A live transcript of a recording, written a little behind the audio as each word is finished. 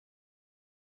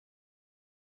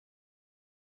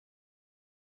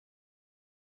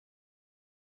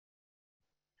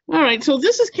All right, so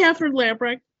this is Catherine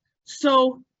Lambrecht.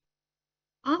 So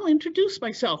I'll introduce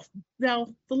myself. Now,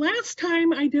 the last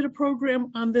time I did a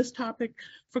program on this topic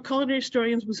for culinary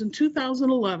historians was in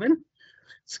 2011.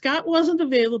 Scott wasn't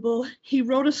available. He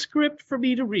wrote a script for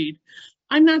me to read.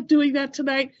 I'm not doing that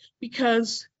tonight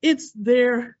because it's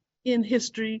there in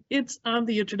history. It's on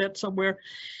the internet somewhere.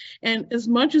 And as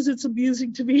much as it's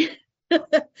amusing to me,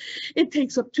 it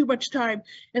takes up too much time.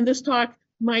 And this talk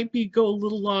might go a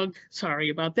little long.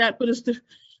 Sorry about that. But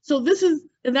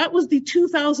that was the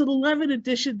 2011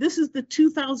 edition. This is the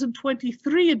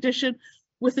 2023 edition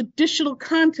with additional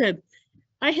content.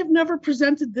 I have never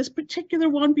presented this particular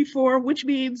one before, which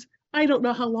means I don't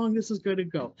know how long this is going to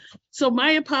go. So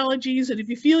my apologies. And if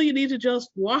you feel you need to just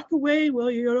walk away,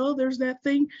 well, there's that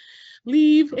thing,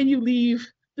 leave and you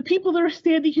leave. The people that are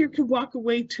standing here can walk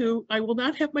away too. I will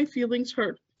not have my feelings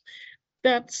hurt.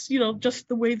 That's, just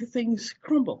the way the things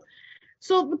crumble.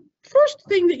 So the first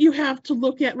thing that you have to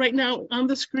look at right now on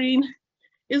the screen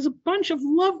is a bunch of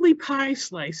lovely pie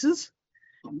slices.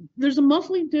 There's a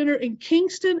monthly dinner in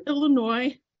Kingston,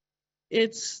 Illinois.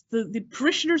 It's the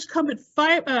parishioners come at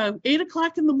 8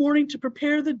 o'clock in the morning to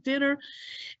prepare the dinner.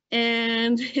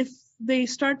 And if they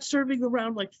start serving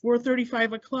around like 4:30,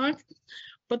 5 o'clock,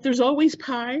 but there's always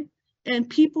pie. And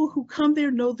people who come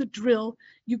there know the drill.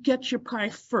 You get your pie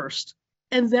first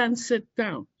and then sit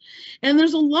down. And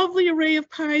there's a lovely array of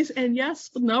pies. And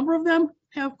yes, a number of them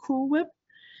have Cool Whip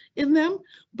in them.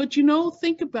 But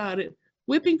think about it.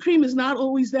 Whipping cream is not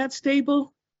always that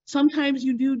stable. Sometimes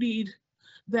you do need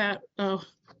that.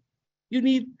 You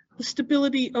need the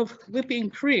stability of whipping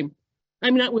cream. I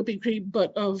mean, not whipping cream,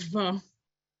 but of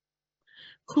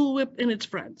Cool Whip and its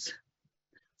friends.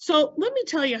 So let me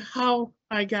tell you how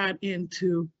I got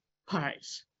into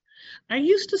pies. I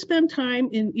used to spend time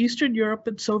in Eastern Europe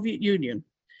and Soviet Union.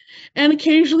 And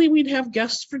occasionally we'd have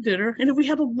guests for dinner. And if we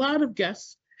had a lot of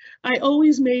guests, I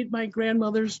always made my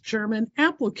grandmother's German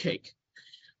apple cake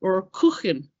or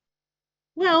Kuchen.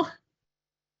 Well,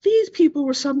 these people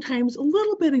were sometimes a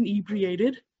little bit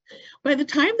inebriated. By the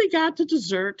time they got to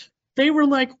dessert, they were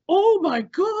like, oh my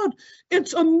God,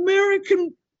 it's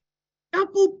American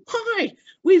apple pie.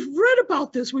 We've read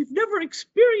about this. We've never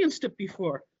experienced it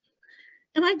before.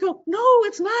 And I go, no,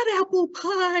 it's not apple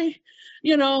pie.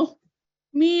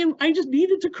 I just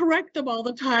needed to correct them all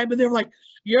the time. And they're like,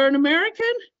 you're an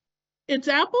American? It's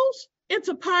apples? It's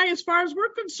a pie. As far as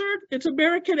we're concerned, it's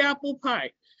American apple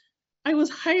pie. I was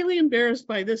highly embarrassed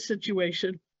by this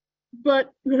situation.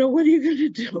 But, what are you going to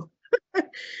do?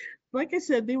 Like I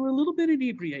said, they were a little bit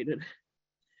inebriated.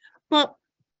 But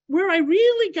where I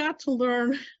really got to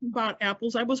learn about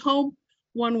apples, I was home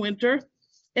one winter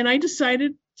and I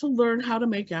decided to learn how to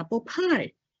make apple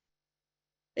pie.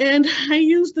 And I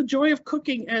used the Joy of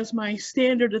Cooking as my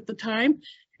standard at the time.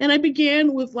 And I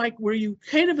began with where you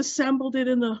kind of assembled it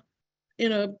in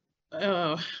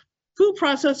a food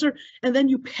processor and then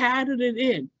you patted it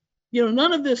in.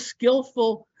 None of this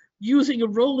skillful using a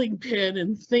rolling pin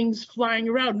and things flying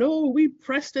around. No, we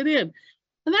pressed it in.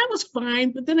 And that was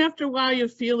fine, but then after a while, you're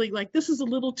feeling like this is a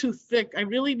little too thick. I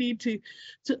really need to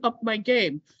up my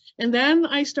game. And then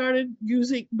I started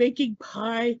making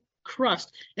pie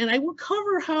crust. And I will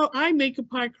cover how I make a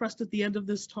pie crust at the end of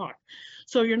this talk.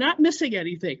 So you're not missing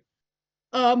anything.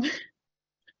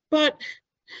 But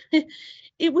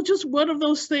it was just one of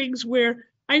those things where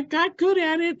I got good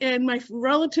at it and my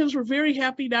relatives were very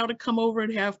happy now to come over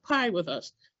and have pie with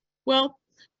us. Well,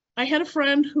 I had a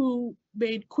friend who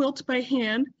made quilts by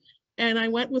hand, and I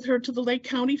went with her to the Lake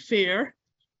County Fair.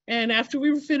 And after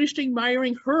we were finished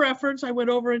admiring her efforts, I went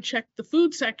over and checked the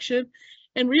food section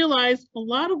and realized a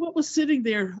lot of what was sitting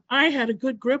there, I had a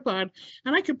good grip on,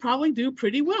 and I could probably do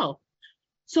pretty well.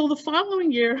 So the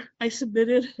following year, I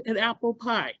submitted an apple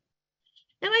pie.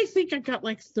 And I think I got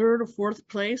like 3rd or 4th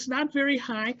place, not very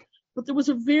high, but there was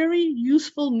a very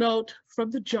useful note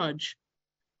from the judge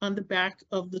on the back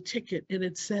of the ticket, and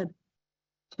it said,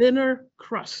 thinner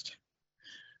crust.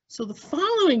 So the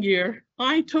following year,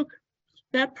 I took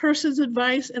that person's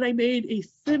advice and I made a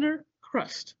thinner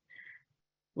crust.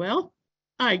 Well,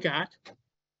 I got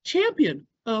champion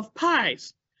of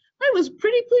pies. I was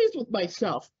pretty pleased with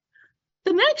myself.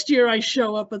 The next year I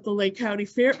show up at the Lake County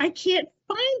Fair, I can't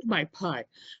find my pie.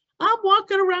 I'm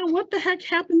walking around, what the heck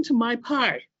happened to my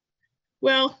pie?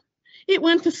 Well, it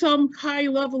went to some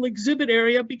high-level exhibit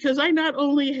area because I not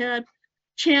only had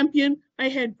champion, I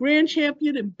had grand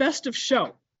champion and best of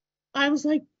show. I was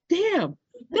like, damn,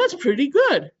 that's pretty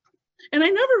good. And I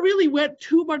never really went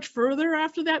too much further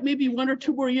after that, maybe 1 or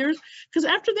 2 more years, because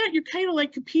after that, you're kind of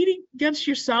like competing against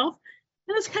yourself,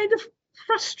 and it's kind of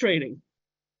frustrating.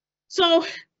 So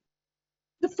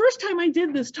the first time I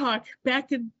did this talk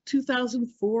back in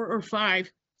 2004 or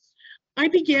 5, I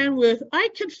began with, I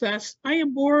confess, I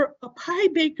am more a pie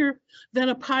baker than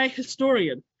a pie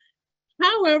historian.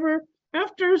 However,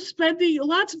 after spending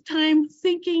lots of time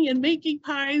thinking and making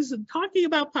pies and talking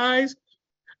about pies,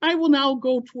 I will now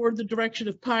go toward the direction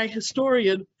of pie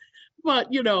historian,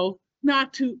 but you know,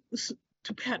 not to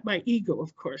pat my ego,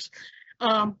 of course.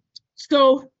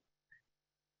 So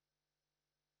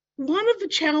one of the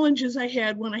challenges I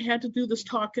had when I had to do this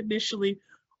talk initially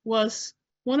was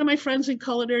one of my friends and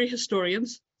culinary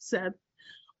historians said,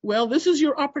 well, this is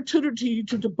your opportunity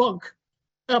to debunk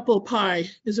apple pie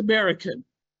is American.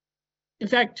 In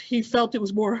fact, he felt it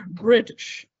was more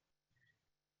British.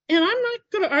 And I'm not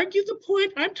going to argue the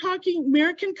point. I'm talking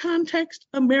American context,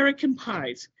 American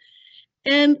pies.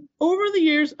 And over the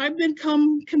years, I've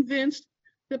become convinced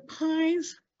that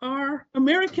pies are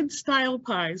American style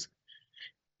pies.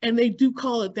 And they do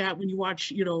call it that when you watch,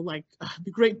 you know, like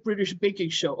the Great British Baking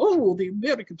Show. Oh, the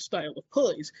American style of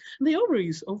pies. And they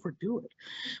always overdo it.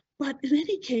 But in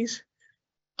any case,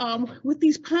 with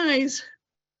these pies,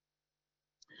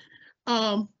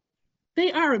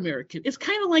 they are American. It's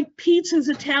kind of like pizza's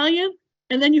Italian,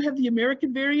 and then you have the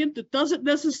American variant that doesn't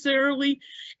necessarily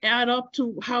add up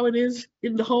to how it is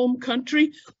in the home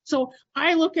country. So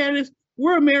I look at it as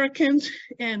we're Americans,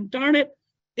 and darn it,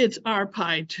 it's our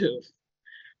pie too.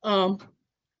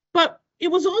 But it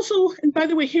was also, and by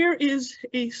the way, here is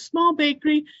a small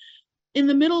bakery in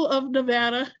the middle of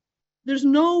Nevada. There's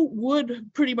no wood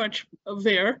pretty much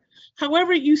there.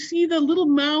 However, you see the little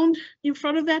mound in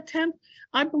front of that tent?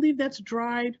 I believe that's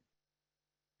dried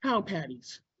cow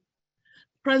patties,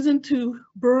 present to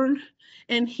burn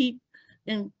and heat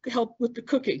and help with the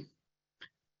cooking.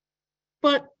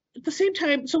 But at the same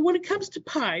time, so when it comes to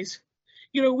pies,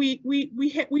 you know,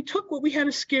 we took what we had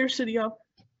a scarcity of,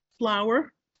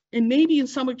 flour, and maybe in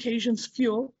some occasions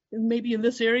fuel, and maybe in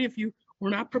this area if you were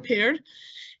not prepared,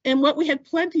 and what we had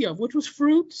plenty of, which was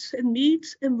fruits and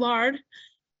meats and lard,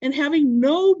 and having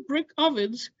no brick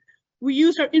ovens, we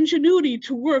used our ingenuity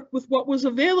to work with what was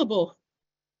available.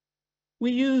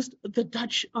 We used the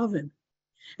Dutch oven.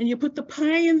 And you put the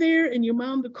pie in there and you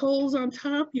mound the coals on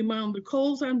top, you mound the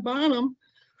coals on bottom,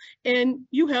 and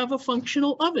you have a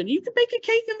functional oven. You can bake a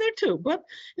cake in there too, but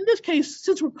in this case,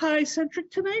 since we're pie centric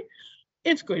tonight,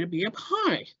 it's going to be a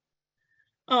pie.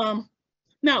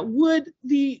 Now, would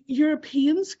the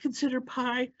Europeans consider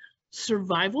pie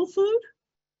survival food?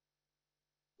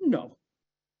 No.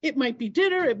 It might be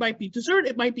dinner, it might be dessert,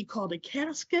 it might be called a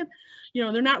casket. You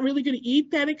know, they're not really going to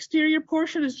eat that exterior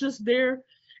portion. It's just there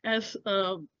as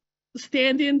a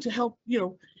stand-in to help, you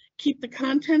know, keep the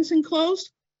contents enclosed.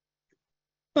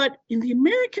 But in the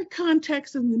American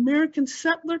context, in the American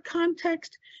settler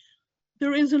context,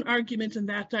 there is an argument in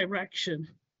that direction.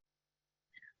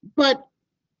 But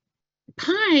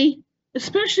pie,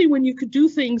 especially when you could do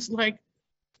things like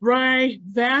dry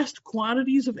vast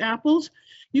quantities of apples,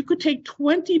 you could take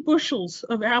 20 bushels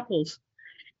of apples,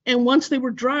 and once they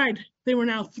were dried, they were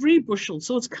now 3 bushels.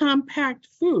 So it's compact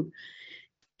food.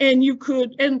 And you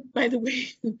could, and by the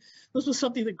way, this was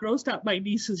something that grossed out my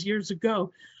nieces years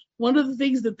ago. One of the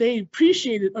things that they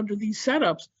appreciated under these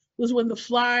setups was when the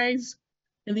flies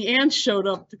and the ants showed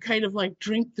up to kind of like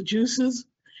drink the juices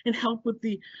and help with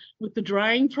the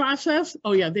drying process.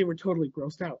 Oh yeah, they were totally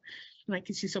grossed out. And I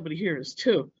can see somebody here is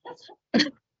too.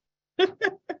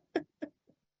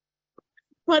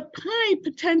 But pie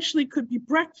potentially could be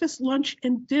breakfast, lunch,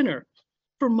 and dinner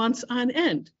for months on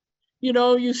end. You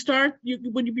know, you start,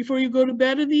 before you go to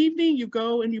bed in the evening, you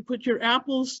go and you put your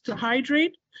apples to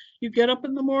hydrate. You get up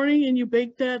in the morning and you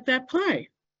bake that pie.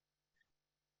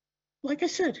 Like I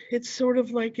said, it's sort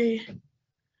of like and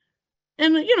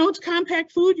you know, it's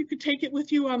compact food. You could take it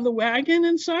with you on the wagon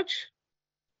and such.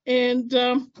 And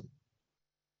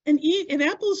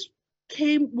apples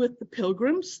came with the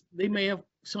Pilgrims.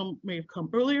 Some may have come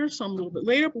earlier, some a little bit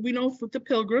later, but we know with the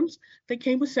Pilgrims, they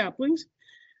came with saplings.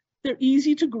 They're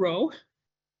easy to grow,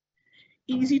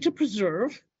 easy to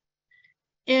preserve.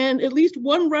 And at least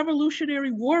one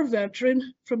Revolutionary War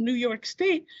veteran from New York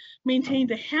State maintained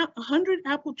 100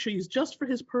 apple trees just for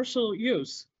his personal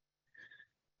use.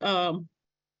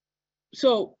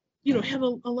 So, you know, had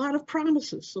a lot of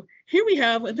promises. So here we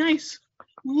have a nice,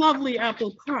 lovely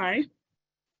apple pie.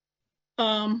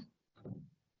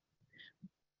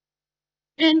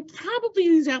 And probably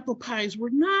these apple pies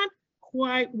were not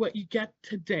quite what you get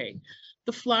today.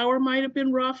 The flour might have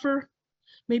been rougher,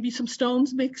 maybe some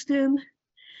stones mixed in.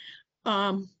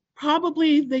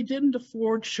 Probably they didn't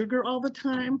afford sugar all the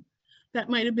time. That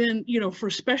might have been, you know, for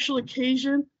a special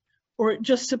occasion or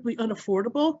just simply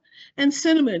unaffordable. And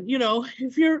cinnamon, you know,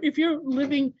 if you're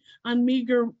living on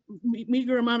meager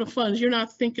amount of funds, you're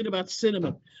not thinking about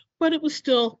cinnamon, but it was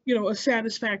still, you know, a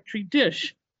satisfactory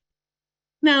dish.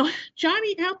 Now,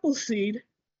 Johnny Appleseed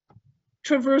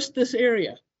traversed this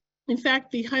area. In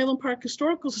fact, the Highland Park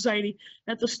Historical Society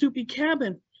at the Stupi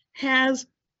Cabin has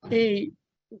an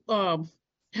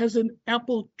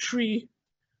apple tree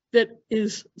that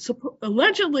is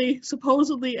allegedly,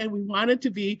 supposedly, and we want it to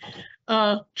be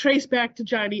traced back to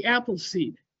Johnny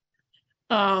Appleseed.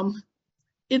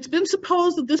 It's been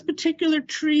supposed that this particular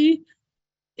tree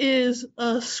is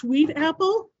a sweet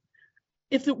apple.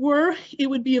 If it were, it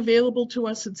would be available to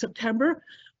us in September.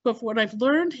 But from what I've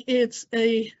learned, it's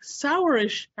a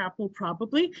sourish apple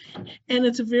probably, and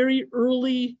it's a very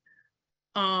early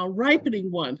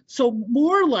ripening one. So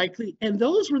more likely, and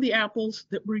those were the apples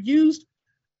that were used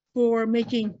for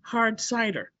making hard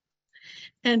cider.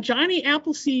 And Johnny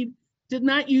Appleseed did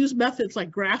not use methods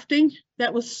like grafting.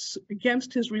 That was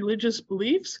against his religious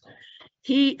beliefs.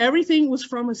 Everything was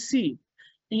from a seed.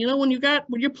 And you know, when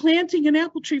you're planting an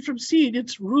apple tree from seed,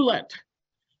 it's roulette.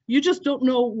 You just don't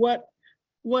know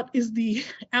what is the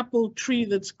apple tree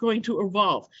that's going to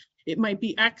evolve. It might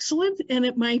be excellent and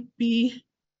it might be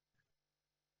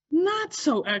not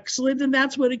so excellent, and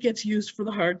that's what it gets used for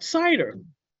the hard cider.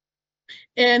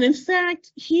 And in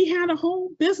fact, he had a whole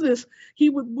business. He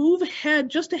would move ahead,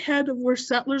 just ahead of where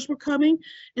settlers were coming,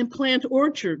 and plant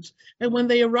orchards. And when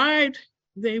they arrived,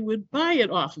 they would buy it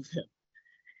off of him.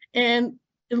 And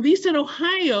at least in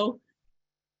Ohio,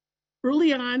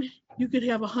 early on, you could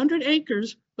have 100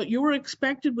 acres, but you were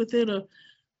expected within a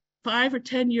 5 or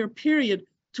 10 year period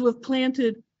to have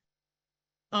planted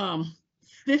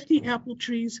 50 apple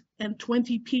trees and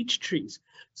 20 peach trees.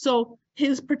 So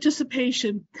his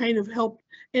participation kind of helped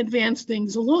advance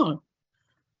things along.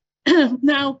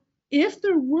 Now, if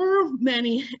there were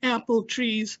many apple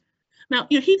trees, now,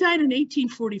 you know, he died in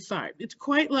 1845. It's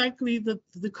quite likely that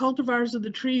the cultivars of the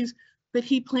trees that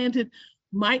he planted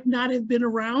might not have been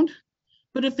around,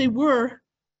 but if they were,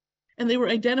 and they were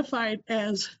identified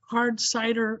as hard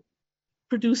cider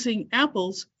producing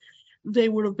apples, they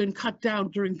would have been cut down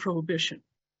during Prohibition.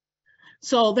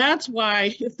 So that's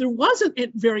why, if there wasn't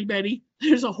very many,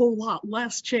 there's a whole lot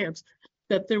less chance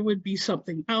that there would be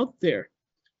something out there.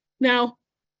 Now,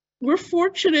 we're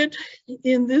fortunate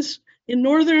in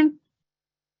northern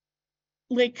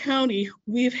Lake County,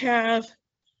 we've have,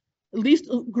 at least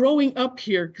growing up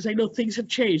here, because I know things have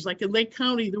changed. Like in Lake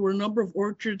County, there were a number of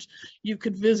orchards you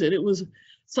could visit. It was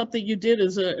something you did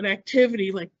as an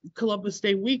activity, like Columbus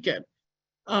Day weekend.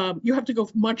 You have to go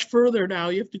much further now.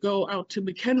 You have to go out to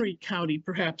McHenry County,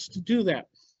 perhaps, to do that.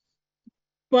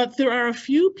 But there are a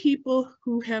few people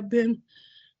who have been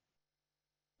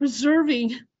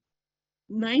preserving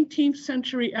 19th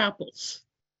century apples.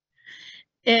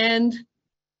 And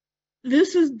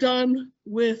this is done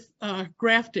with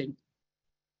grafting.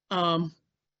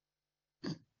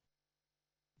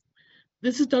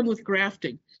 This is done with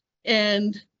grafting.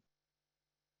 And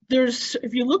there's,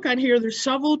 if you look on here, there's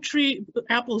several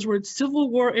apples where it's Civil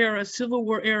War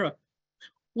era.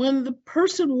 When the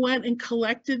person went and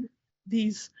collected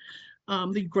these,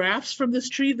 the grafts from this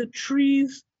tree, the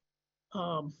tree's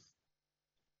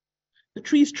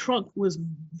trunk was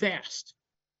vast.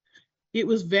 It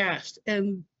was vast,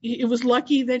 and it was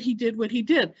lucky that he did what he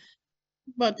did.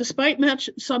 But despite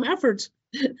some efforts,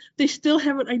 they still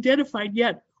haven't identified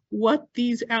yet what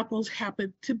these apples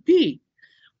happen to be.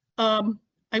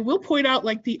 I will point out,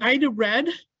 like the Ida Red,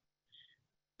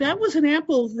 that was an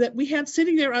apple that we had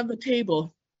sitting there on the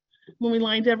table when we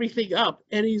lined everything up.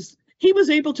 And he was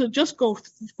able to just go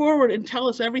forward and tell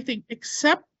us everything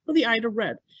except for the Ida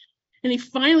Red. And he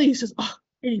says, oh,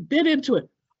 and he bit into it.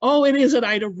 Oh, it is an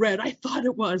Ida Red. I thought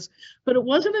it was. But it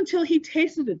wasn't until he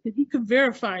tasted it that he could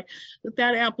verify that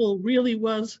that apple really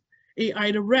was a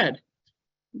Ida Red.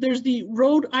 There's the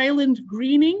Rhode Island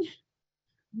Greening.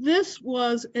 This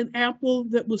was an apple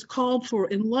that was called for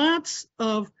in lots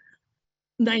of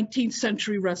 19th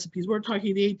century recipes. We're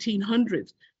talking the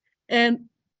 1800s. And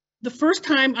the first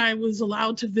time I was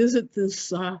allowed to visit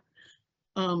this,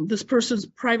 this person's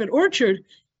private orchard,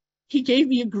 he gave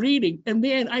me a greeting. And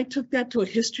man, I took that to a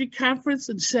history conference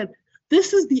and said,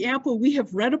 this is the apple we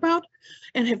have read about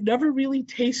and have never really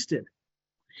tasted.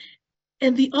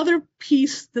 And the other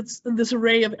piece that's in this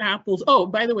array of apples, oh,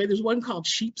 by the way, there's one called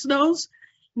Sheep's Nose.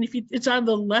 And it's on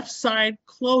the left side,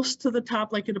 close to the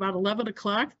top, like at about 11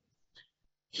 o'clock.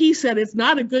 He said, it's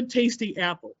not a good tasting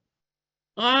apple.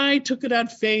 I took it on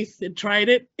faith and tried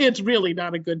it. It's really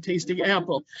not a good tasting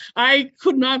apple. I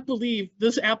could not believe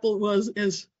this apple was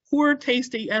as poor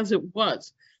tasting as it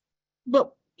was.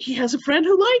 But he has a friend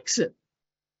who likes it.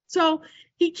 So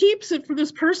he keeps it for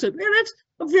this person. And that's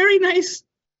a very nice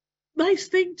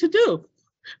thing to do.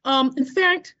 In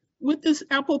fact, with this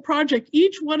apple project,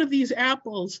 each one of these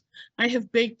apples I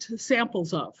have baked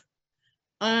samples of.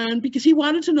 And because he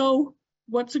wanted to know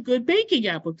what's a good baking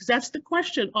apple, because that's the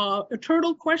question,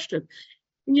 eternal question.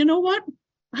 And you know what?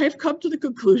 I've come to the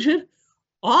conclusion,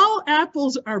 all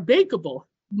apples are bakeable.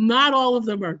 Not all of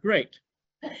them are great.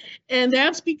 And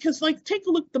that's because, like, take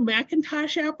a look at the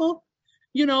Macintosh apple.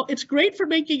 You know, it's great for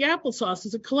making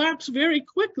applesauce. It collapses very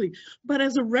quickly. But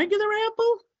as a regular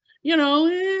apple, in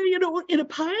a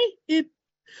pie,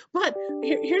 but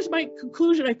here's my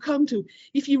conclusion I've come to.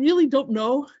 If you really don't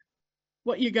know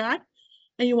what you got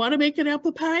and you want to make an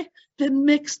apple pie, then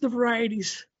mix the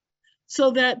varieties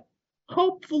so that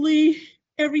hopefully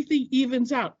everything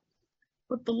evens out.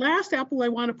 But the last apple I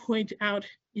want to point out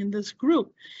in this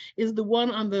group is the one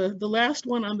on the last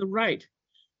one on the right.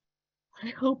 I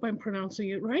hope I'm pronouncing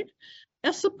it right.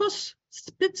 Esopus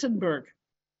Spitzenberg.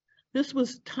 This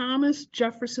was Thomas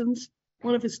Jefferson's,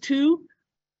 one of his two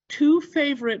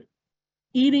favorite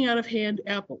eating out of hand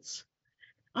apples.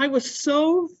 I was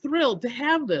so thrilled to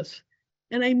have this,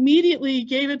 and I immediately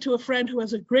gave it to a friend who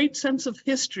has a great sense of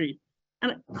history,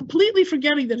 and completely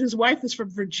forgetting that his wife is from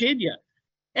Virginia.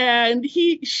 And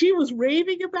she was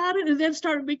raving about it, and then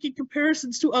started making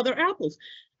comparisons to other apples,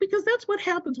 because that's what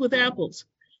happens with apples.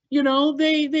 You know,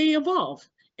 they evolve.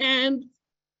 And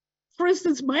for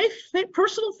instance, my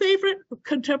personal favorite of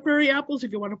contemporary apples,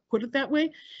 if you want to put it that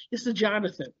way, is the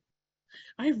Jonathan.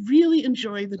 I really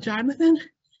enjoy the Jonathan.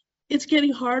 It's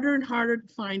getting harder and harder to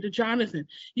find a Jonathan.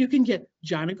 You can get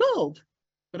John Gold,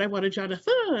 but I want a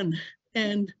Jonathan.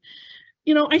 And,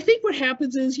 I think what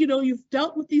happens is, you've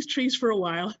dealt with these trees for a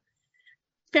while,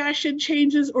 fashion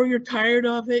changes, or you're tired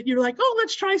of it. You're like, oh,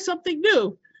 let's try something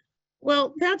new.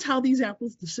 Well, that's how these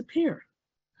apples disappear.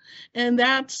 And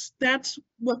that's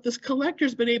what this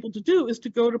collector's been able to do, is to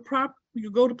go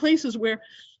to places where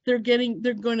they're going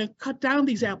to cut down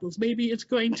these apples. Maybe it's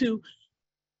going to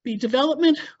be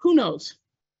development, who knows?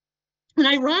 And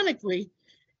ironically,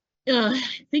 I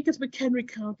think it's McHenry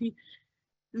County,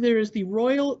 there is the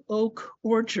Royal Oak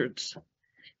Orchards.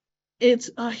 It's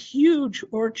a huge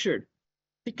orchard.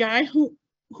 The guy who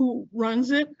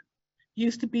runs it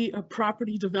used to be a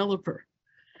property developer.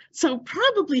 So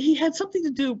probably he had something to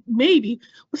do, maybe,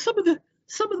 with some of the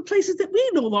places that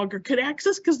we no longer could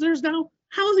access, because there's now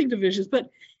housing divisions. But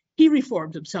he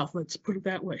reformed himself, let's put it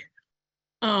that way.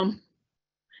 And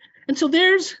so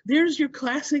there's your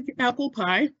classic apple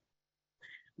pie.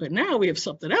 But now we have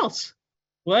something else.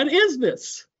 What is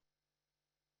this?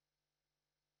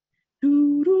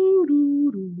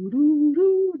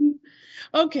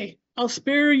 Okay, I'll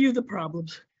spare you the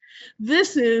problems.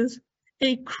 This is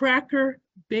a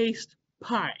cracker-based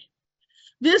pie.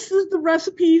 This is the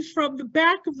recipe from the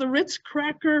back of the Ritz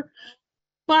cracker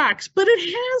box, but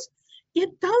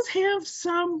it does have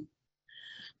some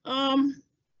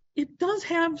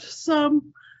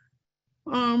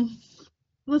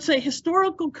let's say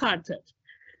historical content,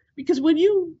 because when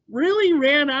you really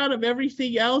ran out of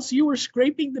everything else, you were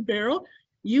scraping the barrel,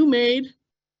 you made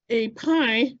a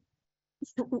pie,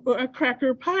 a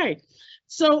cracker pie.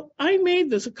 So I made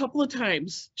this a couple of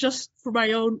times just for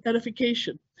my own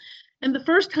edification. And the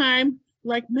first time,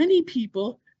 like many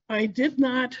people, I did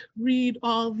not read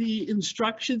all the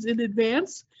instructions in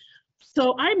advance.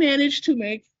 So I managed to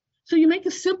make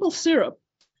a simple syrup.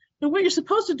 Now what you're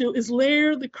supposed to do is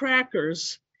layer the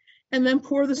crackers and then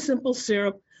pour the simple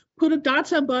syrup, put a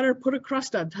dots on butter, put a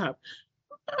crust on top.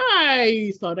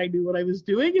 I thought I knew what I was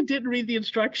doing and didn't read the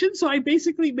instructions. So I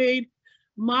basically made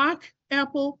mock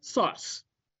apple sauce.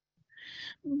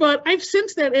 But I've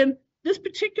since then, and this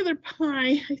particular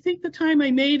pie, I think the time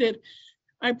I made it,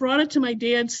 I brought it to my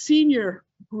dad's senior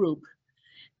group,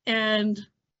 and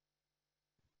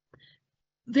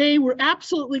they were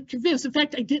absolutely convinced. In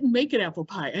fact, I didn't make an apple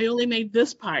pie. I only made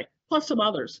this pie, plus some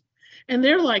others. And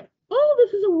they're like, oh,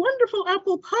 this is a wonderful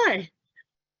apple pie.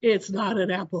 It's not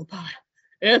an apple pie.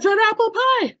 It's an apple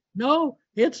pie. No,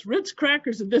 it's Ritz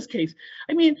crackers in this case.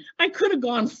 I mean, I could have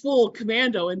gone full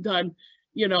commando and done,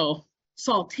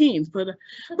 saltines, but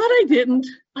I didn't.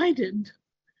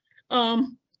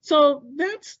 So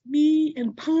that's me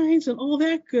and pies and all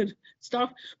that good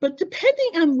stuff. But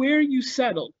depending on where you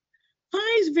settled,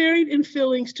 pies varied in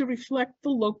fillings to reflect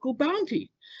the local bounty.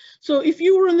 So if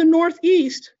you were in the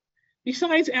Northeast,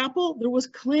 besides apple, there was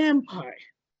clam pie.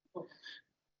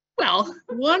 Well,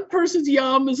 one person's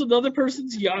yum is another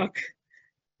person's yuck.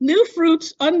 New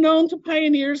fruits unknown to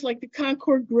pioneers like the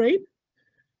Concord grape,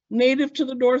 native to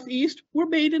the Northeast, were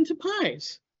made into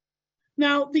pies.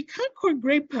 Now, the Concord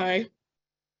grape pie,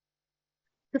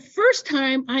 the first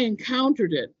time I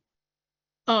encountered it,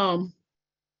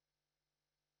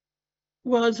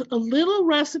 was a little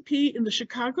recipe in the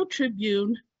Chicago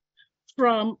Tribune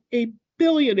from a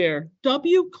billionaire,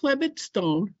 W. Clement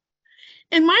Stone.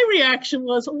 And my reaction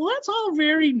was, well, that's all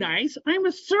very nice. I'm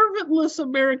a servantless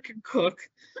American cook.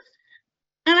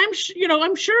 And I'm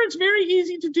sure it's very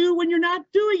easy to do when you're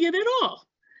not doing it at all.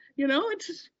 It's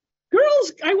just,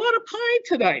 girls, I want a pie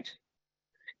tonight.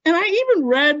 And I even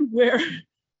read where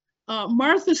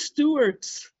Martha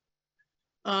Stewart's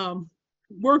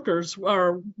workers,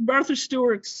 or Martha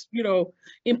Stewart's,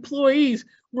 employees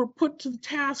were put to the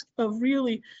task of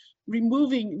really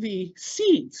removing the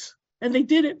seeds, and they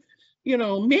did it,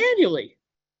 manually.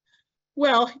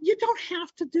 Well, you don't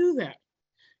have to do that.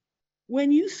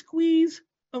 When you squeeze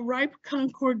a ripe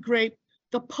Concord grape,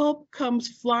 the pulp comes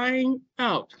flying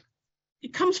out.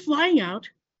 It comes flying out.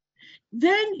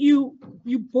 Then you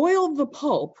boil the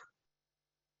pulp.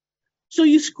 So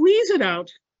you squeeze it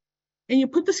out and you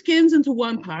put the skins into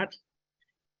one pot.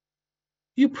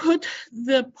 You put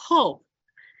the pulp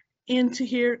into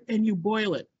here and you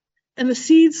boil it. And the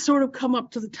seeds sort of come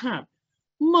up to the top.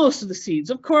 Most of the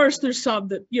seeds. Of course, there's some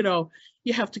that, you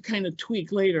have to kind of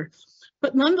tweak later.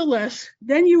 But nonetheless,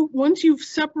 then once you've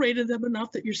separated them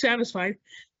enough that you're satisfied,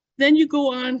 then you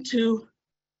go on to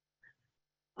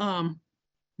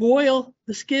boil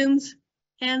the skins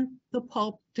and the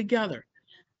pulp together.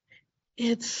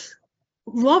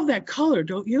 Love that color,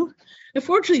 don't you?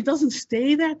 Unfortunately, it doesn't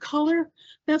stay that color.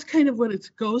 That's kind of what it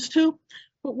goes to.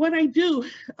 But what I do,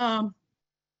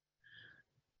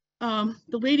 the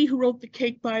lady who wrote the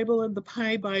Cake Bible and the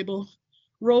Pie Bible,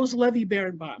 Rose Levy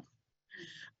Berenbaum,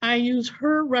 I use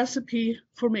her recipe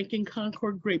for making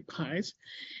Concord grape pies.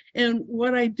 And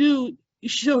what I do,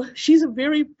 she's a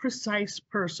very precise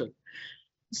person.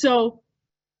 So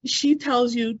she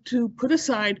tells you to put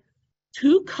aside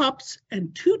 2 cups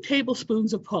and 2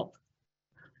 tablespoons of pulp.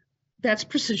 That's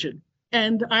precision.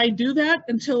 And I do that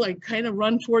until I kind of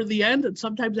run toward the end, and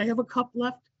sometimes I have a cup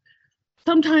left.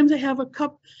 Sometimes I have a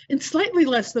cup and slightly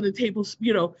less than a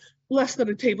tablespoon,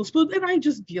 and I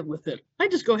just deal with it. I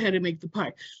just go ahead and make the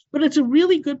pie. But it's a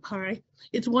really good pie.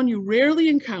 It's one you rarely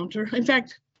encounter. In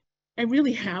fact, I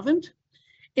really haven't.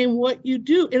 And what you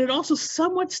do, and it also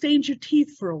somewhat stains your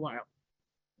teeth for a while,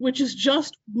 which is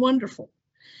just wonderful.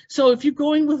 So if you're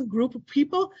going with a group of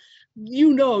people,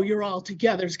 you're all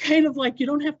together. It's kind of like you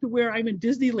don't have to wear, I'm in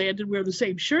Disneyland and wear the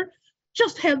same shirt,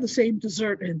 just have the same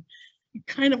dessert and you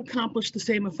kind of accomplish the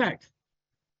same effect.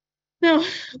 Now,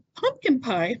 pumpkin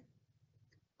pie,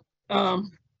 our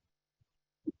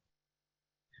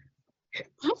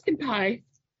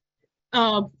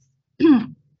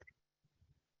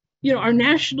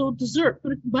national dessert,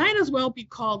 but it might as well be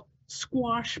called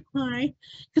squash pie,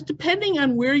 because depending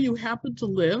on where you happen to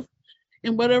live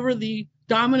and whatever the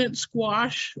dominant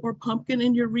squash or pumpkin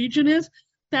in your region is,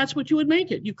 that's what you would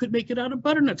make it. You could make it out of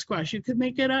butternut squash. You could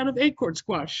make it out of acorn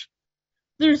squash.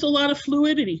 There's a lot of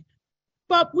fluidity,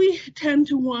 but we tend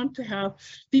to want to have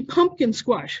the pumpkin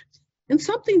squash. And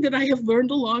something that I have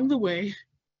learned along the way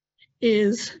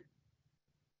is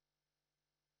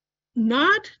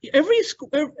not every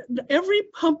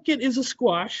pumpkin is a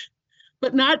squash,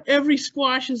 but not every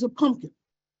squash is a pumpkin.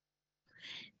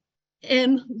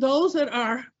 And those that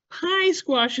are pie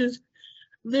squashes,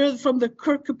 they're from the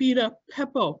Cucurbita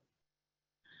pepo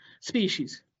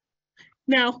species.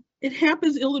 Now, it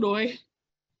happens Illinois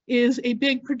is a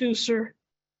big producer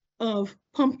of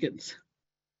pumpkins.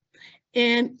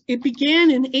 And it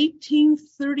began in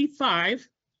 1835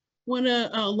 when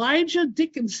Elijah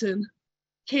Dickinson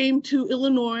came to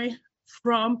Illinois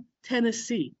from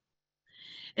Tennessee.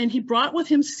 And he brought with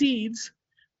him seeds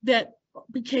that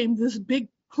became this big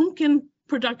pumpkin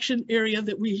production area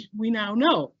that we now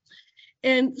know.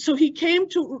 And so he came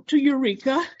to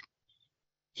Eureka.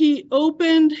 He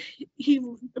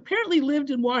apparently lived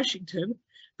in Washington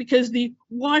because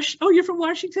oh, you're from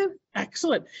Washington?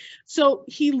 Excellent. So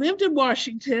he lived in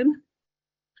Washington,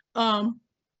 and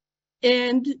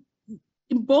in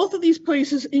both of these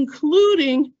places,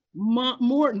 including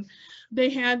Morton,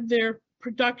 they had their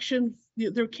production,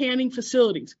 their canning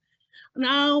facilities.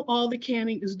 Now all the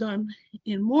canning is done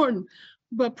in Morton,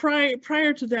 but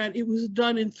prior to that, it was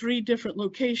done in 3 different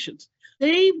locations.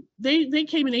 They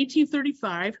came in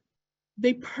 1835.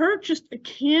 They purchased a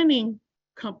canning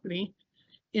company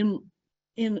in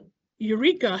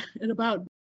Eureka in about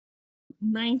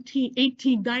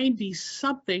 1890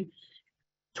 something,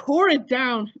 tore it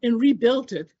down and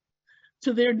rebuilt it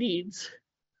to their needs.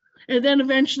 And then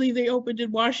eventually they opened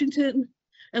in Washington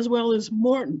as well as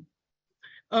Morton.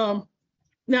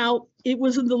 Now, it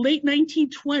was in the late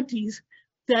 1920s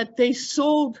that they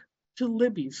sold to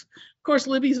Libby's. Of course,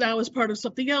 Libby's now is part of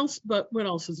something else, but what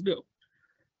else is new?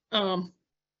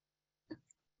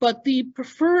 But the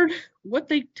preferred, what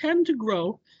they tend to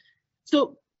grow,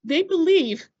 so they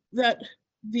believe that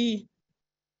the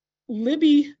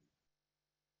Libby,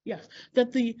 yes,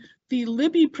 that the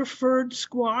Libby preferred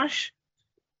squash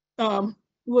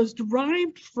was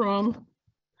derived from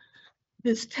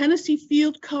this Tennessee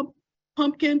field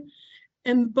pumpkin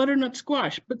and butternut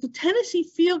squash. But the Tennessee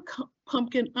field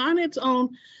pumpkin on its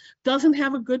own doesn't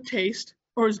have a good taste,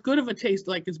 or as good of a taste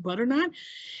like as butternut,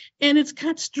 and it's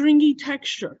got stringy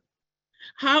texture.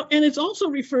 And it's also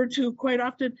referred to quite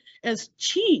often as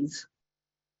cheese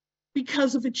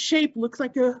because of its shape, looks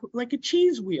like a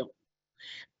cheese wheel.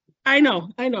 I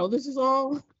know, this is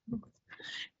all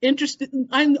interesting.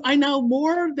 I know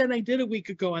more than I did a week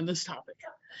ago on this topic.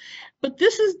 But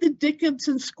this is the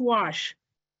Dickinson squash.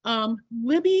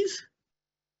 Libby's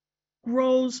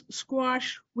grows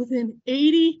squash within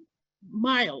 80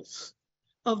 miles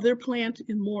of their plant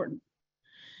in Morton.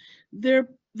 They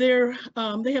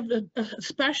have a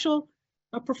special,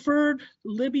 preferred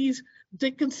Libby's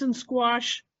Dickinson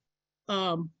squash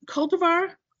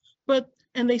cultivar,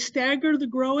 and they stagger the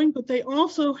growing, but they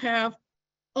also have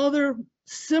other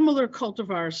similar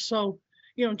cultivars. So,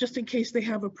 just in case they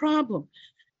have a problem.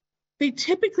 They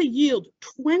typically yield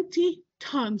 20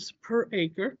 tons per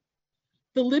acre.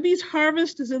 The Libby's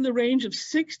harvest is in the range of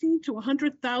 60 to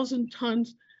 100,000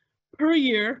 tons per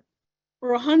year,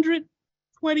 or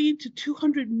 120 to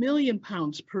 200 million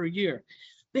pounds per year.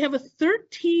 They have a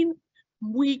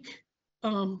 13-week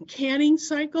canning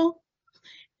cycle,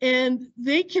 and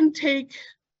they can take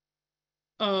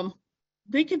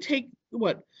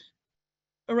what?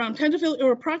 Around 10 to 15,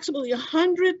 or approximately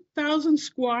 100,000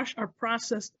 squash are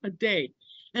processed a day.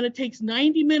 And it takes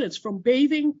 90 minutes from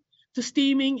bathing to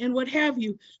steaming and what have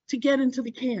you to get into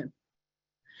the can.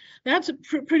 That's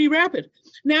pretty rapid.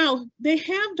 Now, they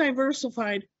have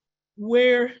diversified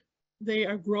where they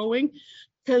are growing,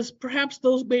 because perhaps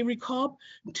those may recall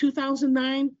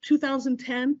 2009,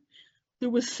 2010, there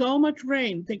was so much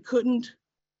rain, they couldn't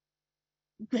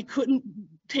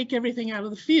take everything out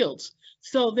of the fields.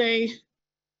 So they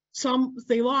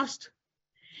lost.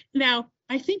 Now,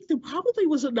 I think there probably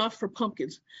was enough for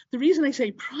pumpkins. The reason I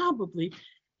say probably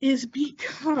is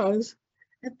because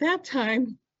at that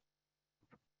time,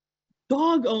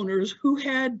 dog owners who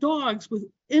had dogs with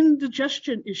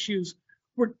indigestion issues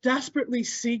were desperately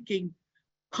seeking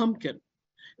pumpkin.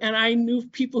 And I knew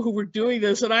people who were doing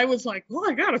this, and I was like, well,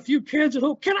 I got a few cans at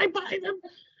home. Can I buy them?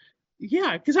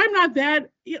 Yeah, because I'm not that,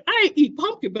 I eat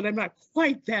pumpkin, but I'm not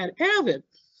quite that avid.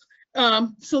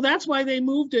 So that's why they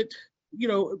moved it,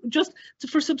 just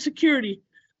for some security,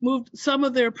 moved some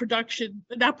of their production,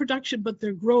 not production, but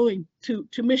their growing to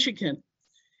Michigan.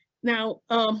 Now,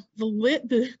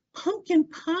 the pumpkin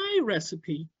pie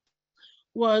recipe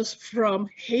was from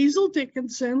Hazel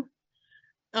Dickinson.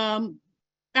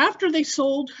 After they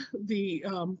sold the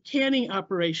canning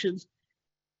operations,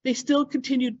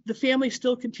 the family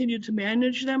still continued to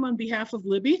manage them on behalf of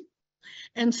Libby.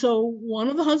 And so one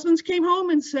of the husbands came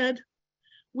home and said,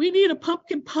 we need a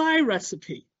pumpkin pie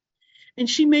recipe. And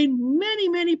she made many,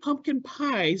 many pumpkin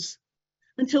pies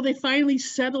until they finally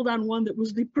settled on one that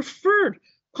was the preferred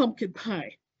pumpkin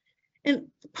pie. And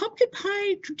the pumpkin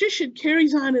pie tradition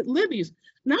carries on at Libby's,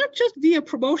 not just via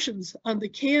promotions on the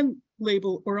can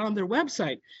label or on their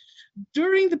website.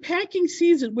 During the packing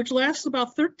season, which lasts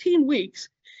about 13 weeks,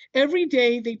 every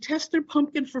day they test their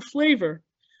pumpkin for flavor.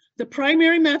 The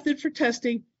primary method for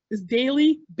testing is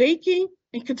daily baking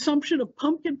and consumption of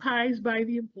pumpkin pies by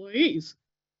the employees.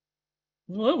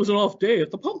 Well, it was an off day at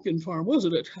the pumpkin farm,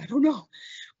 wasn't it? I don't know.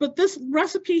 But this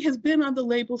recipe has been on the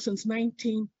label since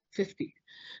 1950,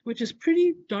 which is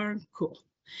pretty darn cool.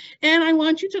 And I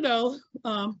want you to know,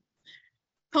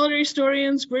 culinary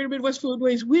historians, Greater Midwest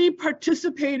Foodways, we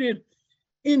participated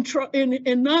in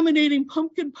nominating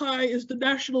pumpkin pie as the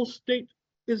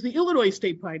Illinois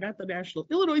state pie, not the national,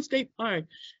 Illinois state pie.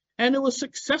 And it was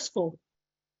successful.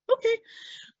 Okay,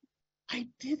 I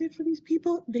did it for these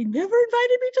people. They never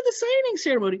invited me to the signing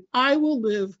ceremony. I will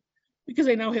live because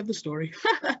I now have the story.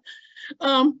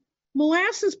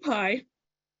 Molasses pie.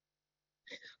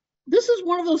 This is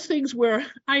one of those things where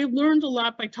I learned a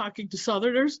lot by talking to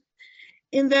Southerners,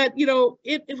 in that,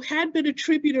 it had been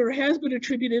attributed or has been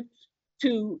attributed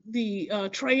to the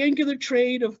triangular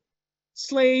trade of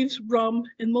slaves, rum,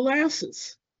 and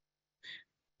molasses.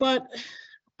 But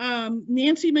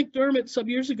Nancy McDermott some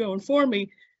years ago informed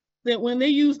me that when they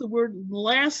use the word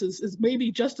molasses, is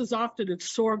maybe just as often as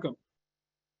sorghum.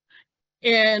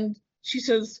 And she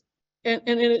says, and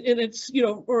it's, you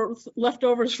know, or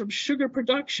leftovers from sugar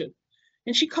production.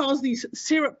 And she calls these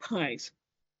syrup pies.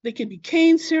 They can be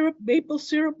cane syrup, maple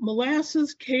syrup,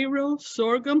 molasses, Karo,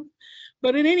 sorghum,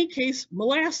 but in any case,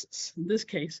 molasses in this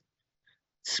case.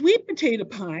 Sweet potato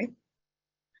pie.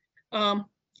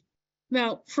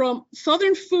 Now, from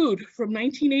Southern Food from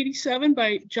 1987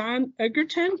 by John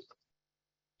Egerton,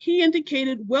 he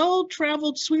indicated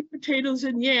well-traveled sweet potatoes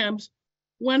and yams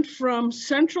went from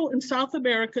Central and South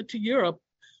America to Europe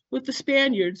with the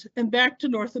Spaniards and back to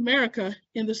North America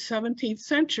in the 17th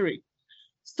century.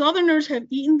 Southerners have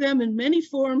eaten them in many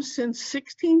forms since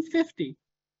 1650,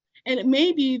 and it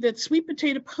may be that sweet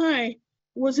potato pie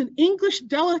was an English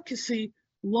delicacy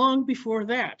long before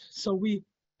that. So we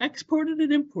exported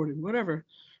and imported, whatever.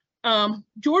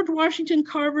 George Washington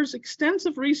Carver's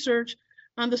extensive research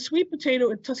on the sweet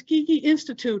potato at Tuskegee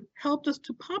Institute helped us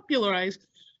to popularize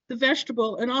the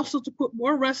vegetable and also to put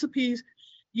more recipes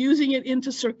using it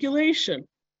into circulation.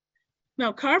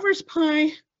 Now, Carver's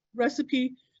pie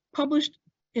recipe published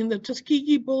in the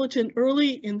Tuskegee Bulletin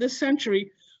early in this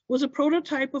century was a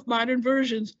prototype of modern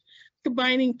versions,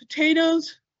 combining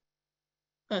potatoes,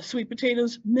 sweet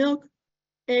potatoes, milk,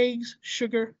 eggs,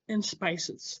 sugar, and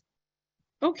spices.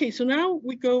 Okay, so now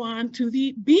we go on to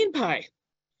the bean pie.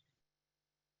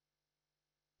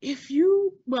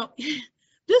 Well,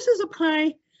 this is a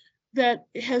pie that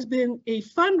has been a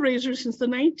fundraiser since the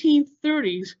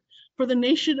 1930s for the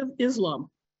Nation of Islam.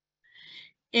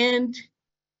 And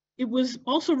it was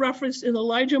also referenced in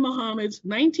Elijah Muhammad's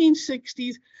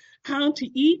 1960s How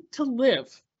to Eat to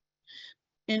Live.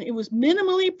 And it was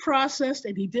minimally processed,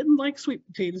 and he didn't like sweet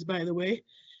potatoes, by the way.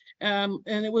 And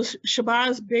it was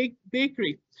Shabazz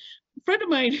Bakery. A friend of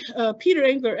mine, Peter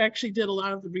Engler, actually did a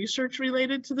lot of the research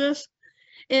related to this.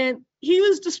 And he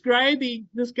was describing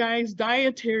this guy's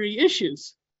dietary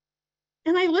issues.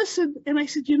 And I listened and I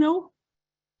said, you know,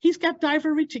 he's got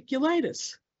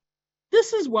diverticulitis.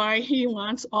 This is why he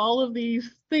wants all of these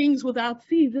things without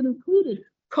seeds, and included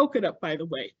coconut, by the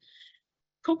way.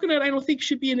 Coconut, I don't think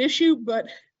should be an issue, but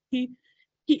he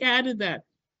added that.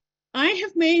 I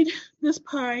have made this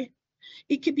pie.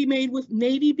 It can be made with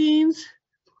navy beans.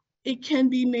 It can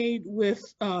be made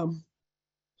with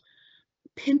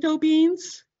pinto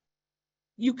beans.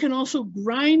 You can also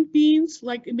grind beans,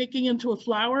 like making into a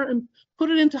flour, and put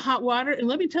it into hot water. And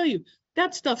let me tell you,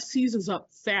 that stuff seizes up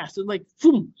fast. It's like,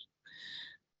 boom.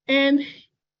 And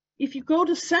if you go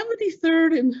to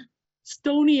 73rd and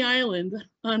Stony Island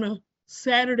on a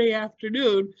Saturday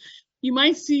afternoon, you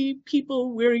might see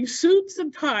people wearing suits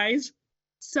and ties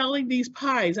selling these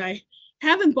pies. I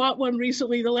haven't bought one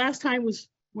recently. The last time was,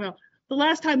 well, the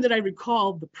last time that I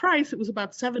recall the price, it was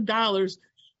about $7,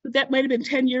 but that might have been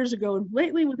 10 years ago. And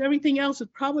lately with everything else,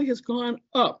 it probably has gone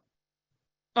up.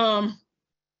 Then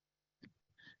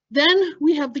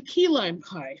we have the key lime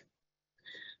pie.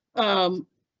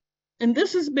 And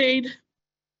this is made,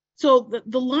 so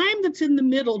the lime that's in the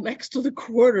middle next to the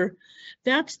quarter,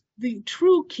 that's the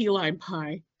true key lime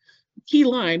pie, key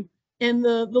lime. And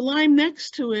the lime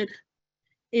next to it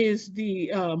is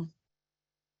the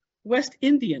West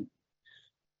Indian.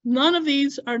 None of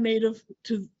these are native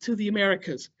to the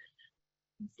Americas.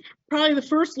 Probably the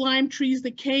first lime trees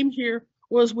that came here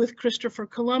was with Christopher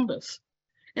Columbus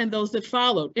and those that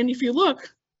followed. And if you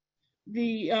look,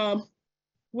 the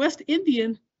West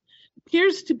Indian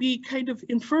appears to be kind of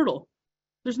infertile.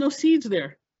 There's no seeds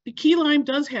there. The key lime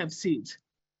does have seeds.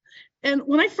 And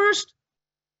when I first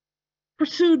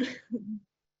pursued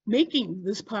making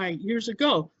this pie years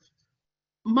ago,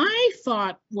 my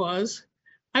thought was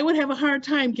I would have a hard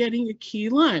time getting a key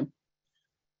lime.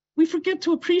 We forget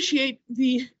to appreciate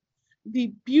the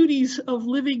beauties of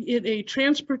living in a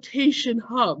transportation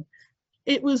hub.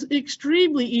 It was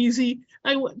extremely easy.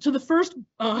 I went to the first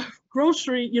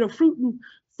grocery, you know, fruit and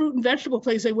vegetable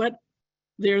place I went,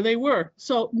 there they were.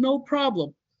 So no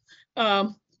problem.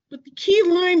 But the key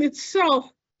lime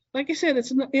itself, like I said,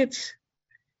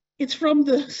 it's from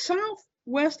the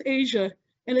Southwest Asia,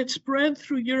 and it spread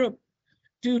through Europe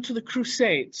due to the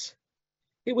Crusades.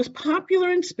 It was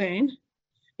popular in Spain,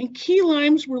 and key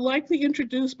limes were likely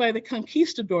introduced by the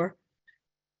conquistador,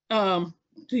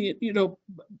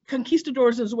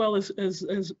 conquistadors as well as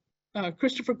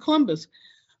Christopher Columbus.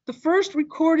 The first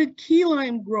recorded key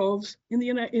lime groves in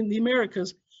the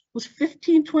Americas was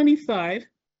 1525,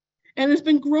 and has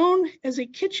been grown as a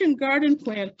kitchen garden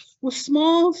plant with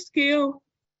small scale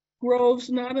groves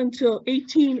not until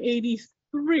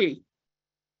 1883.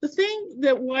 The thing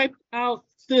that wiped out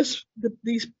the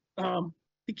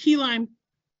key lime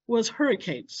was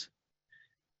hurricanes.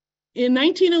 In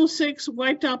 1906,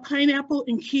 wiped out pineapple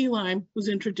and key lime was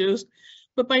introduced,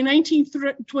 But by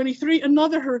 1923,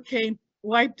 another hurricane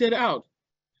wiped it out.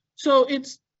 So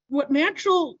it's what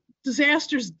natural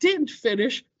disasters didn't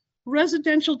finish.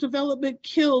 Residential development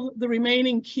killed the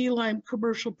remaining key lime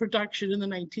commercial production in the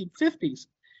 1950s.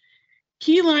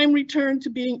 Key lime returned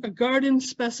to being a garden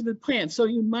specimen plant. So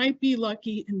you might be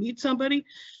lucky and meet somebody,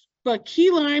 but key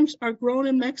limes are grown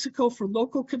in Mexico for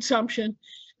local consumption,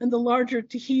 and the larger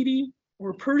Tahiti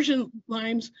or Persian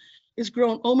limes is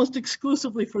grown almost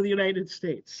exclusively for the United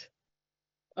States.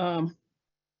 And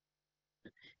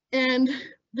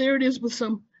there it is with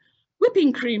some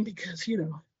whipping cream because, you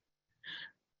know,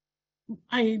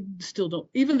 I still don't,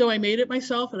 even though I made it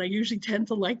myself and I usually tend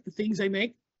to like the things I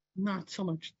make, not so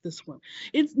much this one.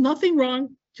 It's nothing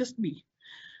wrong, just me.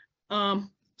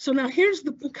 So now here's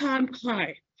the pecan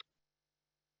pie.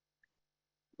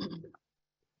 You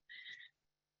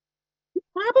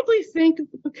probably think of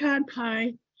the pecan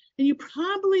pie and you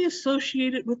probably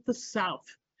associate it with the South,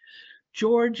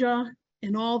 Georgia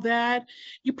and all that.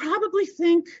 You probably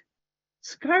think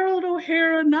Scarlett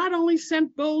O'Hara not only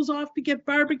sent Bose off to get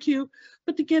barbecue,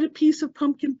 but to get a piece of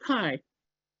pumpkin pie,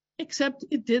 except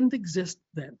it didn't exist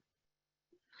then.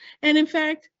 And in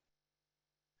fact,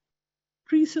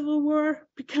 pre-Civil War,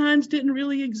 pecans didn't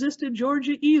really exist in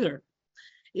Georgia either.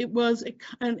 It was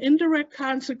an indirect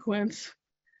consequence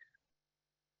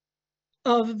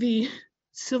of the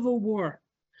Civil War,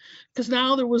 because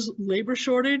now there was labor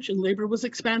shortage and labor was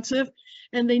expensive,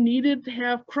 and they needed to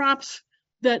have crops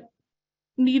that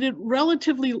needed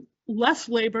relatively less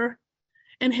labor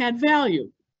and had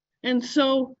value. And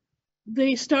so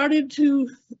they started to,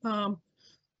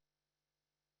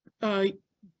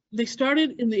 they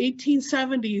started in the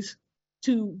 1870s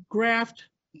to graft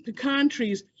pecan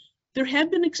trees. There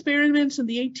had been experiments in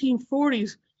the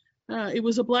 1840s. It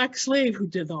was a black slave who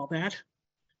did all that.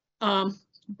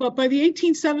 But by the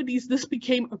 1870s, this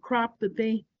became a crop that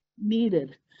they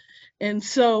needed. And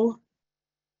so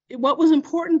what was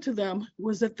important to them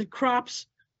was that the crops,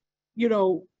 you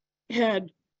know,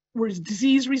 were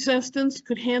disease resistant,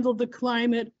 could handle the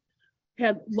climate,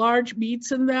 had large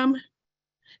meats in them,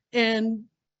 and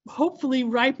hopefully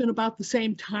ripen about the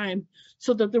same time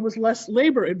so that there was less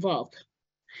labor involved.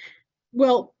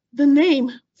 Well, the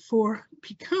name for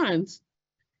pecans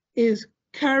is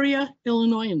Carya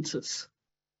illinoisensis.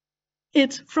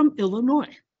 It's from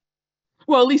Illinois.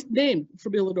 Well, at least named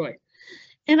from Illinois.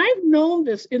 And I've known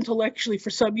this intellectually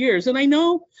for some years, and I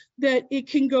know that it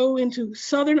can go into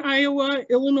southern Iowa,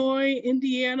 Illinois,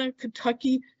 Indiana,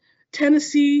 Kentucky,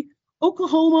 Tennessee,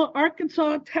 Oklahoma,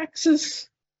 Arkansas, Texas,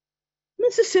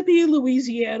 Mississippi,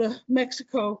 Louisiana,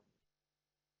 Mexico,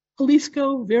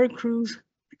 Jalisco, Veracruz,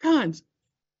 pecans.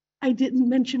 I didn't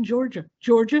mention Georgia.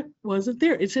 Georgia wasn't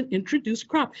there. It's an introduced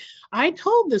crop. I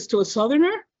told this to a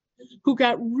Southerner who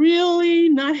got really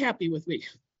not happy with me.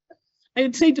 I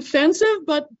would say defensive,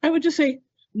 but I would just say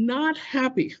not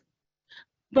happy.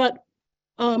 But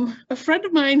a friend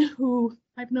of mine who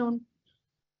I've known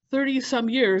 30 some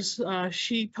years,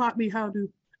 she taught me how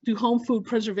to do home food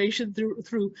preservation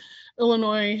through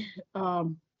Illinois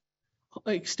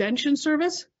Extension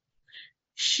Service.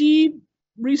 She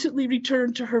recently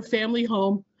returned to her family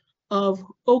home of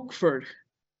Oakford,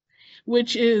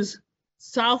 which is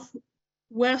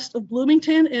southwest of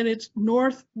Bloomington and it's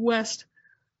northwest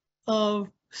of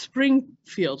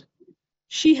Springfield.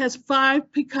 She has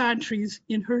 5 pecan trees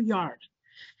in her yard.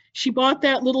 She bought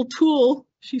that little tool,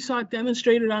 she saw it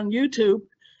demonstrated on YouTube,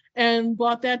 and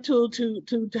bought that tool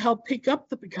to help pick up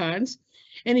the pecans.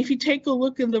 And if you take a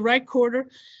look in the right corner,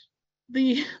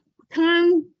 the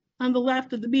pecan on the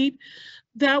left of the meat,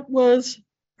 that was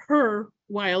her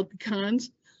wild pecans.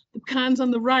 The pecans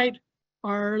on the right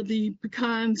are the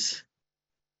pecans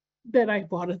that I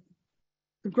bought at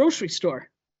the grocery store.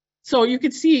 So you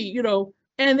could see, you know,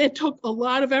 and it took a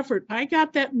lot of effort. I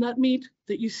got that nut meat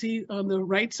that you see on the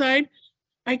right side.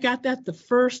 I got that the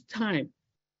first time.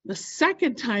 The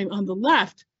second time on the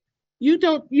left, you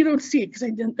don't see it because I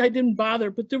didn't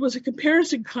bother, but there was a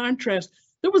comparison contrast.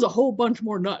 There was a whole bunch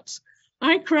more nuts.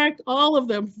 I cracked all of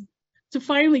them to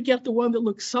finally get the one that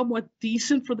looked somewhat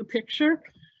decent for the picture.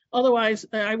 Otherwise,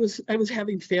 I was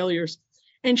having failures.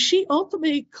 And she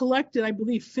ultimately collected, I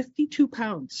believe, 52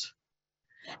 pounds.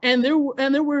 And there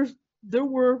were,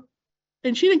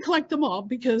 and she didn't collect them all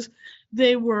because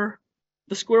the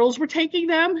squirrels were taking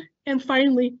them. And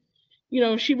finally, you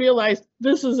know, she realized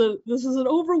this is an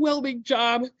overwhelming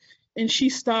job, and she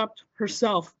stopped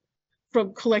herself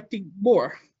from collecting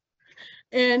more.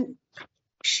 And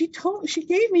she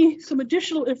gave me some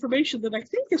additional information that I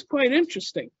think is quite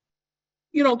interesting.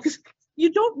 You know, because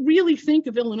you don't really think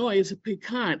of Illinois as a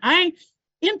pecan.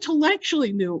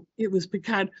 intellectually knew it was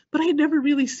pecan, but I had never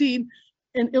really seen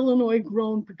an Illinois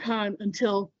grown pecan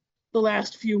until the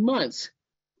last few months.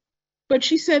 But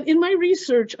she said, in my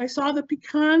research, I saw that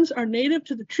pecans are native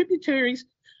to the tributaries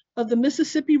of the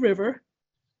Mississippi River.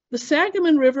 The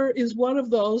Sangamon River is one of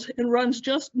those and runs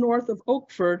just north of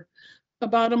Oakford,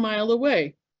 about a mile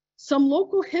away. Some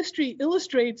local history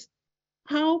illustrates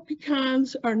how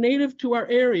pecans are native to our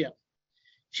area.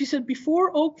 She said,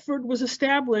 before Oakford was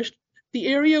established, the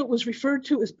area was referred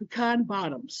to as Pecan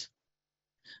Bottoms.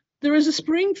 There is a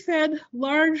spring-fed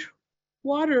large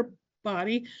water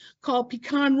body called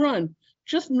Pecan Run,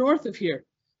 just north of here,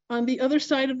 on the other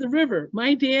side of the river.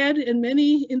 My dad and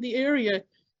many in the area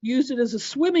used it as a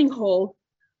swimming hole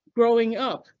growing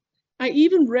up. I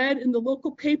even read in the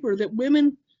local paper that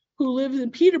women who lived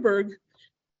in Petersburg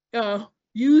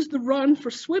used the run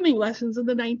for swimming lessons in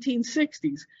the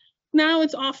 1960s. Now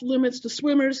it's off limits to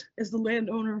swimmers, as the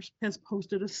landowner has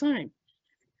posted a sign.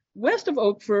 West of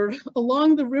Oakford,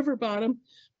 along the river bottom,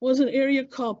 was an area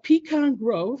called Pecan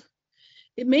Grove.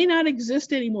 It may not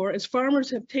exist anymore, as farmers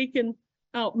have taken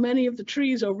out many of the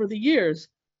trees over the years.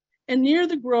 And near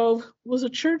the grove was a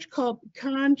church called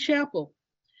Pecan Chapel.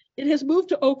 It has moved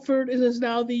to Oakford and is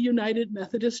now the United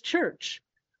Methodist Church.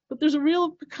 But there's a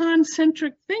real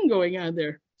pecan-centric thing going on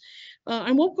there.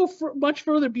 I won't go much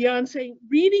further beyond saying,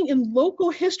 reading in local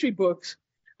history books,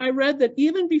 I read that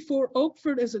even before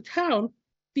Oakford as a town,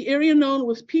 the area known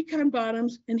was Pecan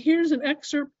Bottoms. And here's an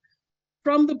excerpt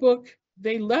from the book,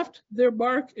 They Left Their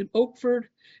Mark in Oakford,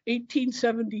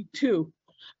 1872.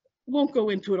 Won't go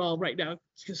into it all right now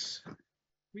because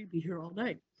we'd be here all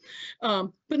night. But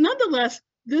nonetheless,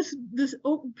 this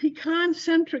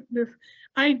pecan-centricness,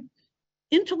 I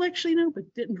intellectually know,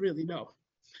 but didn't really know.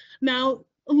 Now,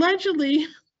 allegedly,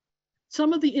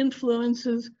 some of the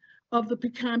influences of the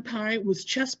pecan pie was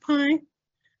chess pie,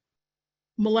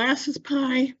 molasses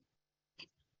pie.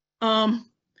 At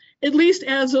least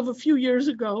as of a few years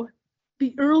ago,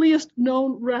 the earliest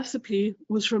known recipe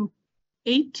was from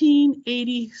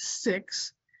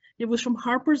 1886. It was from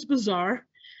Harper's Bazaar,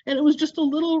 and it was just a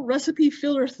little recipe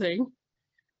filler thing.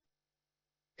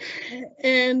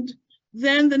 And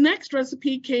then the next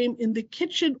recipe came in the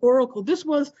Kitchen Oracle. This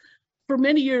was, for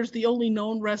many years, the only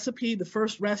known recipe, the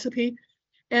first recipe,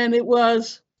 and it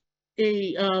was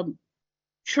a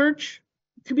church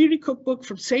community cookbook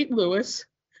from St. Louis.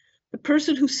 The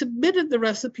person who submitted the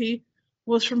recipe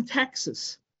was from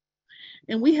Texas.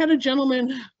 And we had a gentleman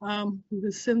who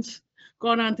has since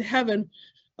gone on to heaven,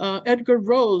 Edgar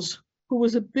Rose, who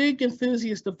was a big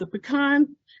enthusiast of the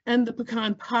pecan and the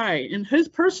pecan pie. And his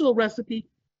personal recipe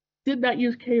did not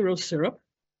use Karo syrup.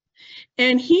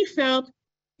 And he felt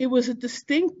it was a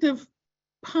distinctive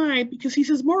pie because he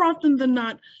says more often than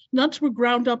not, nuts were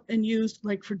ground up and used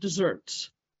like for desserts.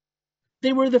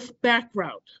 They were the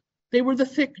background. They were the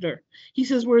thickener. He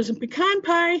says, whereas in pecan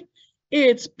pie,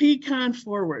 it's pecan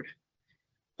forward.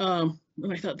 And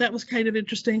I thought that was kind of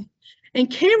interesting.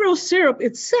 And Karo syrup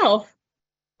itself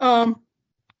was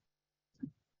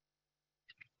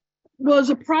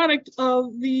a product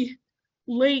of the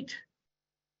late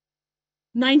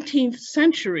 19th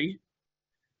century.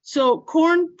 So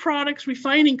Corn Products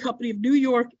Refining Company of New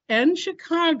York and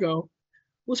Chicago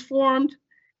was formed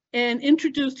and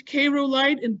introduced Karo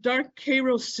Light and dark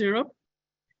Karo syrup.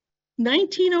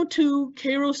 1902,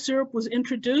 Karo syrup was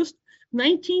introduced.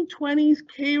 1920s,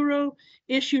 Karo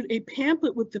issued a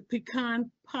pamphlet with the pecan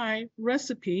pie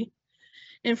recipe.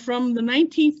 And from the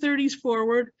 1930s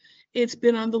forward, it's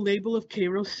been on the label of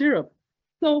Karo syrup.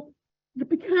 So the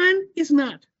pecan is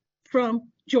not from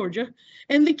Georgia,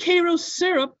 and the Karo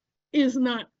syrup is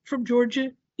not from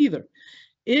Georgia either.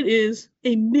 It is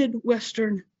a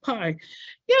Midwestern pie.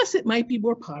 Yes, it might be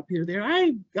more popular there.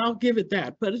 I'll give it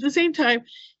that. But at the same time,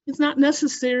 it's not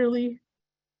necessarily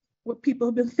what people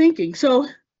have been thinking. So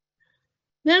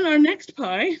then our next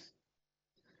pie,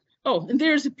 oh, and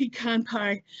there's a pecan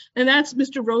pie, and that's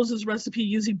Mr. Rose's recipe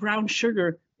using brown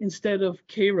sugar instead of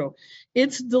Karo.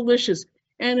 It's delicious,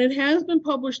 and it has been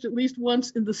published at least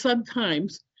once in the Sun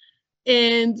Times,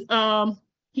 and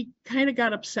he kind of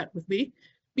got upset with me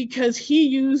because he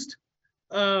used,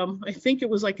 I think it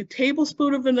was like a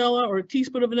tablespoon of vanilla or a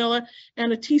teaspoon of vanilla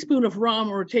and a teaspoon of rum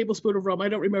or a tablespoon of rum. I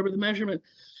don't remember the measurement.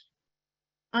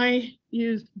 I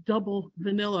used double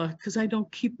vanilla because I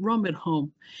don't keep rum at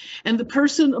home. And the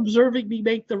person observing me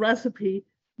make the recipe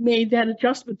made that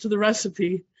adjustment to the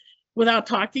recipe without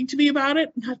talking to me about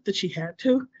it, not that she had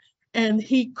to. And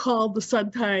he called the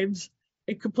Sun Times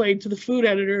and complained to the food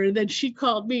editor, and then she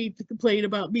called me to complain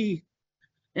about me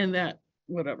and that,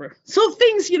 whatever. So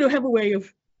things, have a way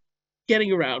of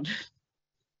getting around.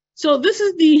 So this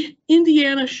is the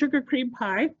Indiana sugar cream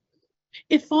pie.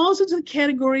 It falls into the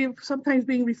category of sometimes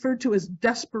being referred to as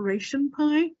desperation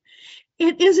pie.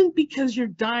 It isn't because you're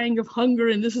dying of hunger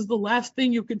and this is the last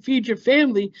thing you can feed your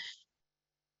family.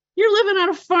 You're living on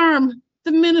a farm.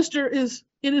 The minister is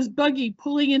in his buggy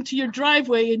pulling into your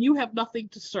driveway and you have nothing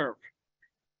to serve.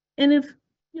 And if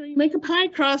you make a pie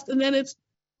crust and then it's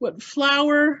what,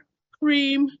 flour,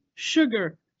 cream,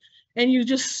 sugar, and you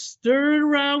just stir it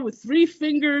around with 3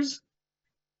 fingers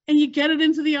and you get it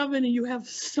into the oven and you have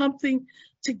something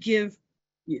to give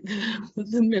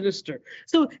the minister.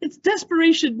 So it's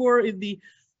desperation more in the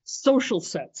social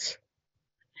sense.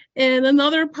 And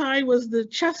another pie was the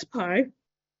chess pie.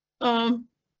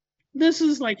 This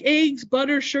is like eggs,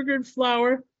 butter, sugar, and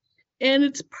flour. And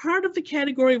it's part of the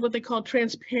category of what they call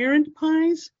transparent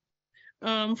pies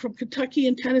from Kentucky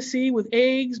and Tennessee with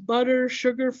eggs, butter,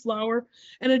 sugar, flour,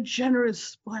 and a generous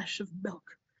splash of milk.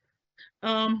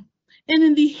 And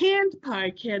in the hand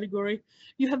pie category,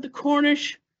 you have the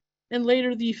Cornish and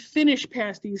later the Finnish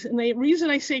pasties. And the reason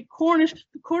I say Cornish,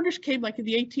 the Cornish came like in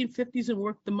the 1850s and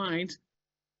worked the mines.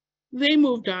 They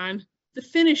moved on. The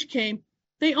Finnish came.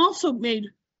 They also made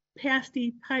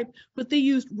pasty type, but they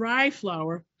used rye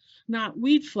flour, not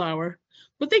wheat flour,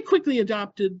 but they quickly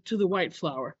adopted to the white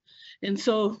flour. And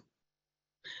so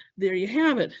there you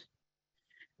have it.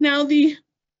 Now the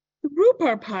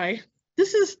rhubarb pie,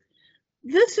 this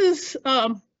is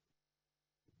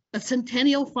a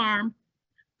centennial farm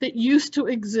that used to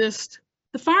exist.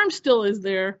 The farm still is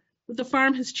there, but the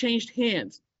farm has changed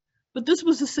hands. But this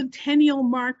was a centennial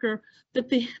marker that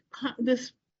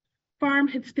this farm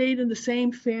had stayed in the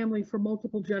same family for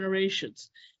multiple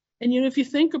generations. And if you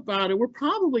think about it, we're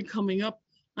probably coming up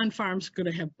on farms going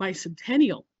to have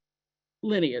bicentennial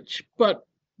lineage, but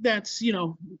that's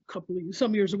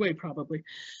some years away probably.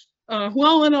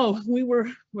 Well,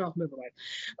 never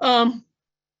mind.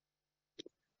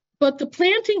 But the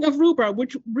planting of rhubarb,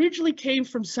 which originally came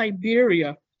from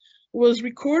Siberia, was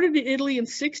recorded in Italy in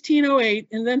 1608,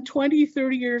 and then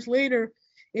 20-30 years later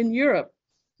in Europe.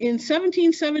 In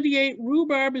 1778,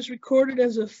 rhubarb is recorded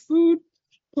as a food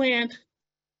plant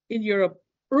in Europe.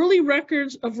 Early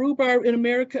records of rhubarb in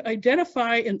America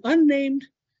identify an unnamed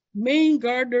Maine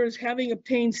gardener as having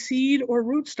obtained seed or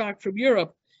rootstock from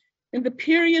Europe. In the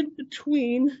period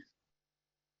between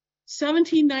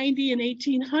 1790 and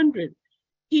 1800,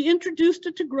 he introduced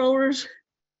it to growers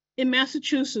in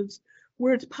Massachusetts,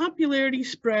 where its popularity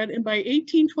spread, and by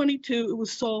 1822, it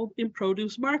was sold in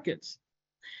produce markets.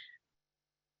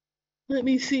 Let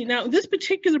me see. Now, this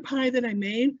particular pie that I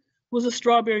made was a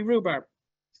strawberry rhubarb,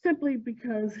 simply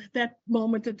because that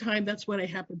moment in time, that's what I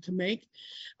happened to make.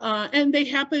 And they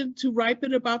happened to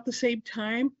ripen about the same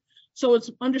time. So it's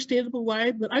understandable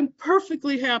why, but I'm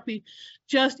perfectly happy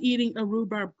just eating a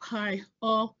rhubarb pie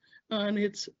all on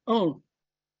its own.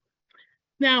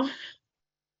 Now,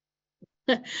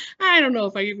 I don't know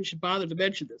if I even should bother to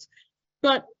mention this,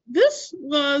 but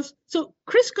so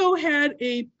Crisco had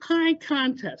a pie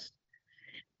contest,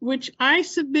 which I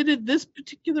submitted this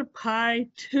particular pie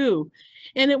to,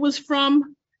 and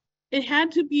it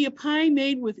had to be a pie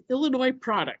made with Illinois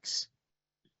products.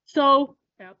 So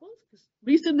apples, at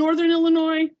least in Northern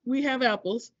Illinois, we have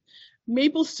apples.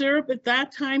 Maple syrup at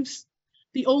that time,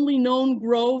 the only known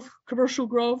commercial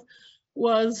grove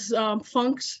was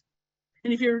Funk's.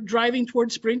 And if you're driving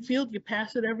towards Springfield, you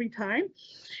pass it every time.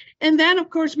 And then, of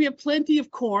course, we have plenty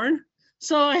of corn.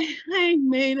 So I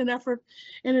made an effort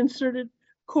and inserted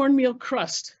cornmeal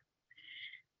crust.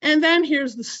 And then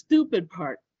here's the stupid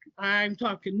part. I'm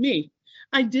talking me.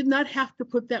 I did not have to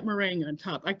put that meringue on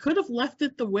top. I could have left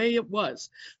it the way it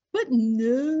was. But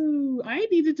no, I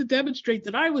needed to demonstrate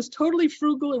that I was totally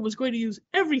frugal and was going to use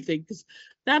everything, because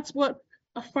that's what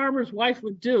a farmer's wife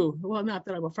would do. Well, not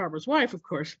that I'm a farmer's wife, of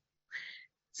course.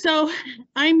 So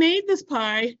I made this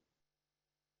pie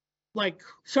like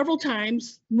several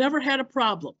times, never had a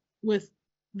problem with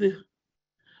the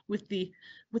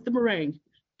meringue.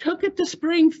 Took it to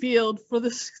Springfield for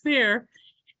the fair,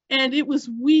 and it was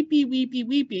weepy, weepy,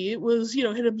 weepy. It was,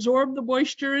 had absorbed the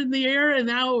moisture in the air, and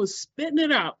now it was spitting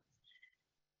it out.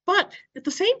 But at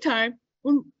the same time,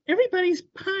 when everybody's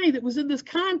pie that was in this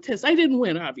contest, I didn't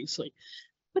win, obviously,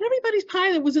 but everybody's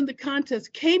pie that was in the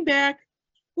contest came back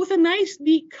with a nice,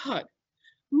 neat cut.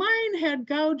 Mine had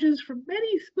gouges from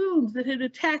many spoons that had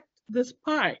attacked this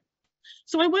pie.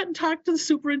 So I went and talked to the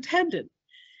superintendent,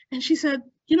 and she said,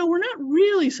 we're not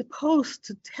really supposed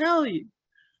to tell you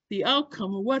the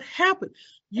outcome of what happened.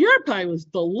 Your pie was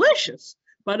delicious,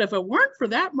 but if it weren't for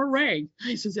that meringue,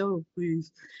 I says, oh,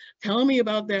 please, tell me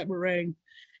about that meringue.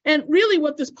 And really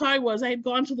what this pie was, I had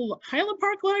gone to the Highland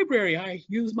Park Library. I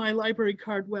used my library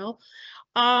card well.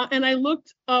 And I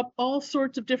looked up all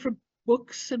sorts of different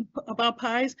books about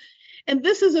pies. And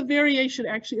this is a variation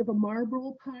actually of a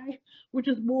Marlborough pie, which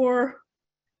is more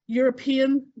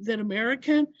European than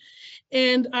American.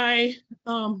 And I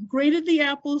grated the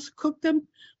apples, cooked them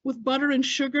with butter and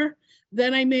sugar.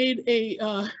 Then I made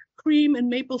a cream and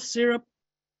maple syrup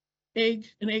egg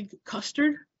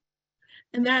custard.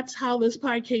 And that's how this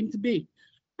pie came to be.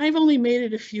 I've only made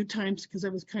it a few times because I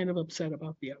was kind of upset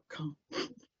about the outcome.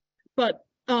 But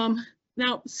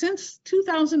now since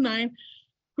 2009,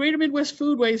 Greater Midwest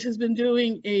Foodways has been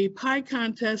doing a pie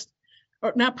contest,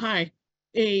 or not pie,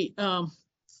 a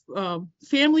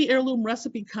family heirloom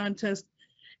recipe contest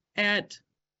at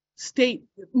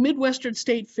Midwestern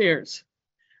state fairs.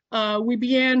 We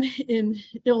began in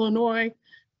Illinois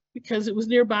because it was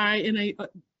nearby, and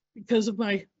because of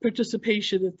my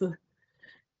participation at the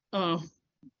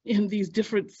in these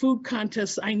different food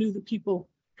contests, I knew the people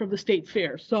from the state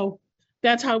fair. So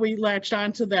that's how we latched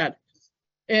onto that.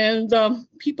 And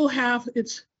people have,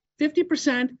 it's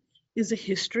 50% is a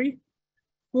history,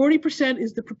 40%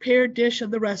 is the prepared dish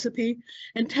of the recipe,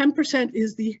 and 10%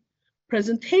 is the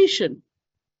presentation.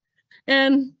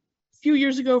 And a few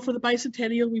years ago for the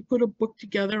bicentennial, we put a book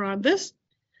together on this.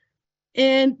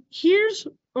 And here's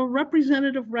a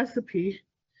representative recipe.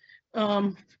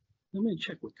 Let me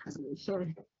check what kind it is,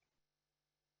 sorry.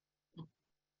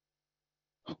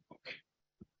 Oh, okay.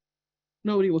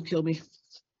 Nobody will kill me.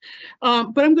 But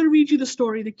I'm going to read you the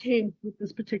story that came with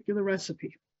this particular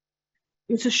recipe.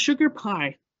 It's a sugar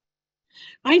pie.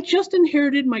 I just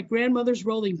inherited my grandmother's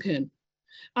rolling pin.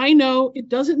 I know it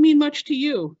doesn't mean much to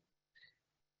you.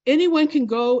 Anyone can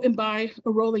go and buy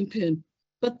a rolling pin,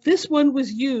 but this one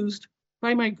was used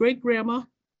by my great-grandma,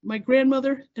 my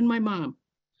grandmother, and my mom.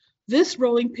 This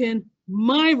rolling pin,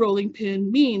 my rolling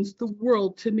pin, means the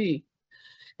world to me.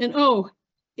 And oh,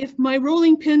 if my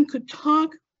rolling pin could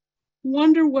talk,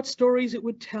 wonder what stories it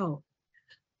would tell.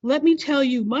 Let me tell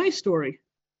you my story.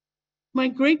 My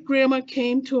great-grandma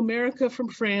came to America from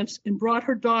France and brought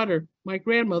her daughter, my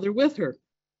grandmother, with her.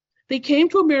 They came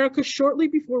to America shortly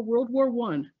before World War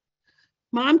I.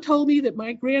 Mom told me that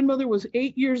my grandmother was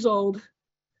 8 years old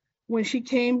when she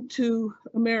came to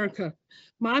America.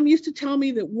 Mom used to tell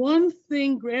me that one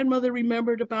thing grandmother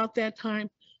remembered about that time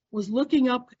was looking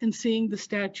up and seeing the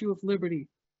Statue of Liberty.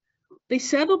 They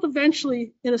settled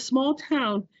eventually in a small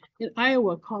town in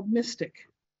Iowa called Mystic.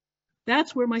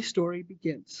 That's where my story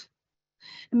begins.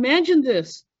 Imagine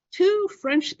this, 2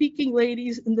 French-speaking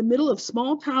ladies in the middle of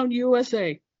small town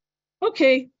USA.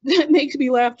 Okay, that makes me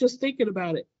laugh just thinking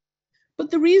about it.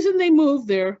 But the reason they moved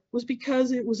there was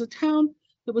because it was a town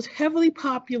that was heavily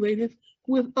populated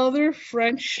with other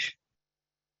French-speaking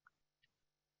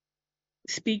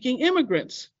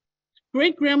immigrants.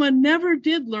 Great-grandma never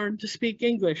did learn to speak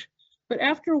English, but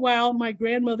after a while, my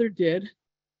grandmother did.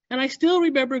 And I still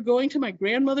remember going to my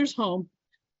grandmother's home.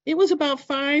 It was about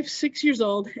 5, 6 years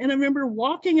old, and I remember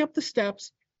walking up the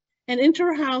steps and into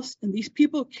her house, and these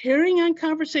people carrying on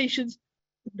conversations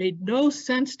that made no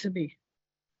sense to me.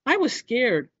 I was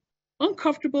scared,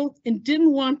 uncomfortable, and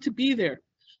didn't want to be there.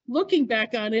 Looking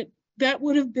back on it, that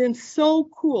would have been so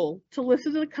cool to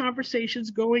listen to the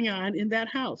conversations going on in that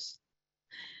house.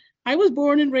 I was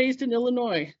born and raised in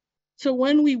Illinois, so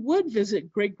when we would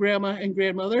visit great-grandma and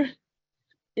grandmother,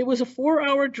 it was a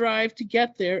 4-hour drive to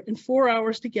get there and 4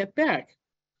 hours to get back.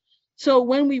 So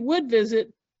when we would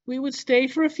visit, we would stay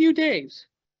for a few days.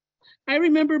 I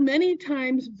remember many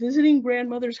times visiting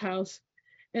grandmother's house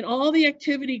and all the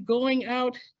activity going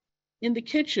out in the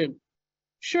kitchen.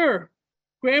 Sure,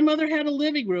 grandmother had a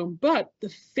living room, but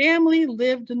the family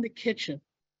lived in the kitchen.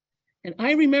 And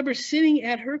I remember sitting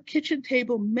at her kitchen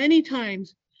table many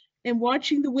times and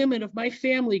watching the women of my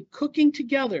family cooking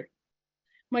together.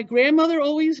 My grandmother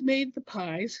always made the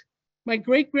pies, my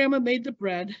great-grandma made the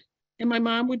bread, and my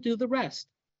mom would do the rest.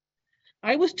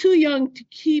 I was too young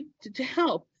to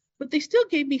help, but they still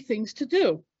gave me things to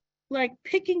do, like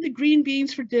picking the green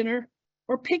beans for dinner,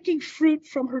 or picking fruit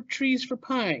from her trees for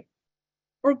pie,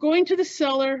 or going to the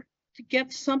cellar to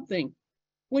get something.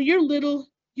 When you're little,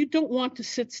 you don't want to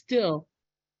sit still.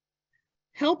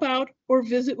 Help out or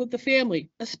visit with the family,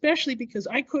 especially because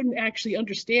I couldn't actually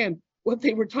understand what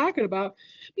they were talking about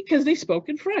because they spoke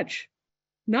in French.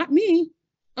 Not me.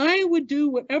 I would do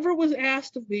whatever was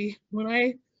asked of me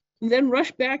and then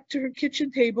rush back to her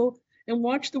kitchen table and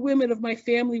watch the women of my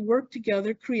family work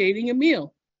together creating a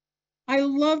meal. I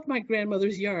loved my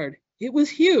grandmother's yard. It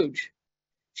was huge.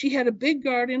 She had a big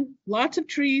garden, lots of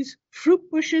trees,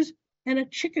 fruit bushes, and a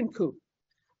chicken coop.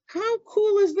 How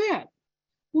cool is that?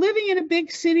 Living in a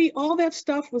big city, all that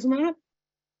stuff was not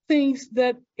things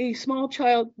that a small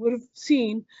child would have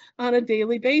seen on a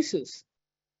daily basis.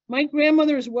 My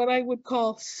grandmother is what I would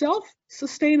call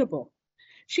self-sustainable.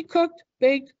 She cooked,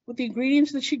 baked with the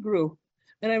ingredients that she grew.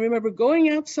 And I remember going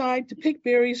outside to pick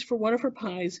berries for one of her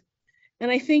pies.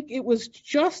 And I think it was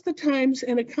just the times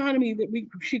and economy that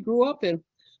she grew up in.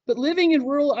 But living in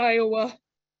rural Iowa,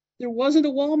 there wasn't a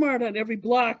Walmart on every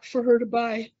block for her to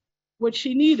buy what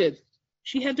she needed.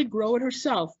 She had to grow it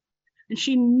herself, and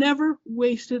she never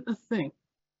wasted a thing.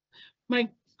 My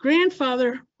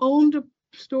grandfather owned a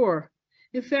store.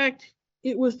 In fact,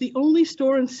 it was the only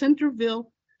store in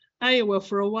Centerville, Iowa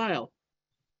for a while.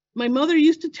 My mother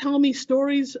used to tell me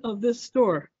stories of this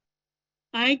store.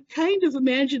 I kind of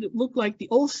imagined it looked like the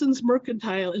Olson's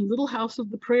Mercantile in Little House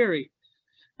of the Prairie.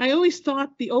 I always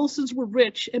thought the Olsons were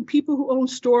rich and people who owned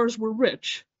stores were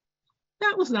rich.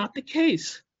 That was not the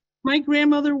case. My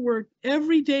grandmother worked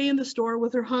every day in the store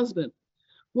with her husband.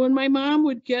 When my mom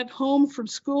would get home from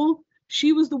school,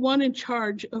 she was the one in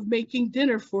charge of making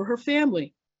dinner for her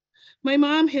family. My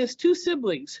mom has two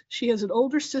siblings. She has an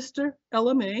older sister,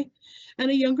 Ella Mae,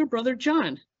 and a younger brother,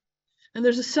 John. And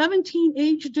there's a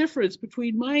 17-age difference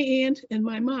between my aunt and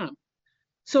my mom.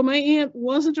 So my aunt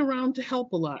wasn't around to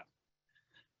help a lot.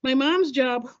 My mom's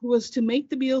job was to make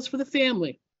the meals for the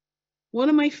family. One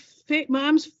of my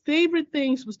mom's favorite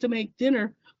things was to make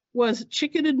dinner was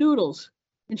chicken and noodles.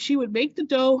 And she would make the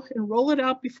dough and roll it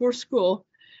out before school.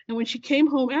 And when she came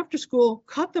home after school,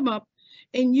 cut them up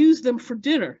and use them for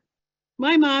dinner.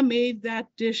 My mom made that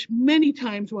dish many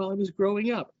times while I was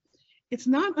growing up. It's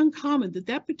not uncommon that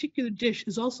that particular dish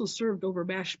is also served over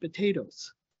mashed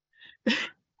potatoes,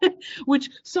 which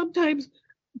sometimes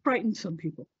frightens some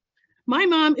people. My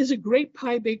mom is a great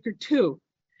pie baker too,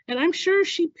 and I'm sure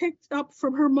she picked up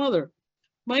from her mother.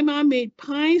 My mom made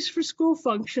pies for school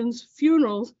functions,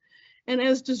 funerals, and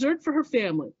as dessert for her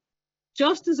family.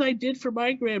 Just as I did for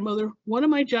my grandmother, one of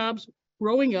my jobs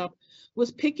growing up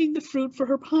was picking the fruit for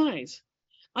her pies.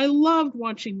 I loved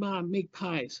watching Mom make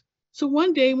pies. So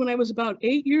one day when I was about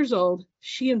 8 years old,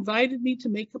 she invited me to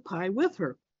make a pie with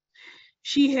her.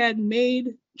 She had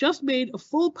just made a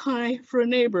full pie for a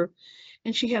neighbor,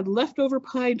 and she had leftover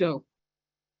pie dough.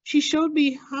 She showed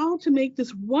me how to make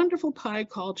this wonderful pie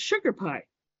called sugar pie.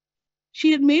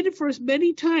 She had made it for us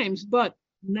many times, but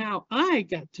now I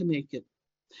got to make it.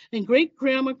 And great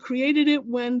grandma created it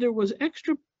when there was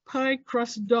extra pie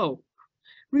crust dough.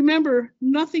 Remember,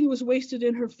 nothing was wasted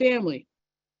in her family.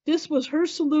 This was her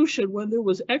solution when there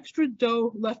was extra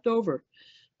dough left over.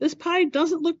 This pie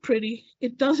doesn't look pretty.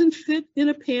 It doesn't fit in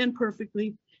a pan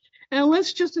perfectly. And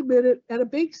let's just admit it, at a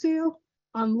bake sale,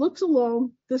 on looks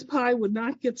alone, this pie would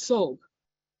not get sold.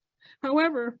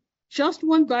 However, just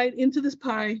one bite into this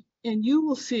pie, and you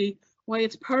will see why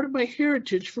it's part of my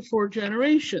heritage for 4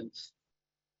 generations.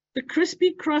 The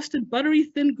crispy crust and buttery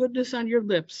thin goodness on your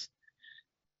lips.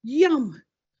 Yum!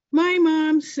 My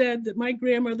mom said that my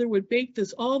grandmother would bake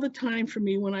this all the time for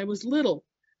me when I was little.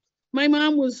 My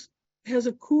mom has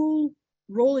a cool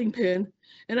rolling pin,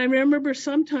 and I remember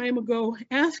some time ago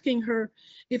asking her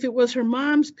if it was her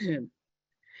mom's pin.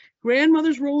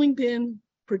 Grandmother's rolling pin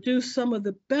produced some of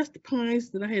the best pies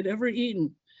that I had ever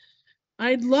eaten.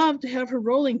 I'd love to have her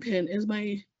rolling pin as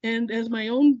my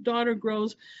own daughter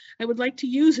grows. I would like to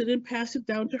use it and pass it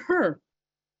down to her.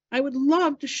 I would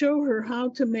love to show her how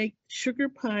to make sugar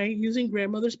pie using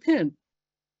grandmother's pin.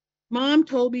 Mom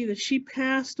told me that she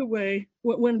passed away,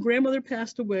 when grandmother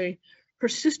passed away, her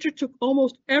sister took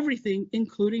almost everything,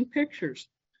 including pictures.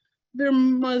 There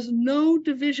was no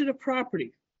division of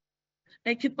property.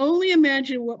 I can only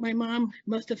imagine what my mom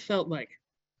must have felt like.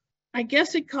 I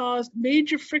guess it caused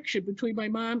major friction between my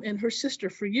mom and her sister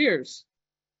for years.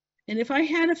 And if I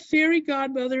had a fairy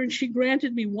godmother and she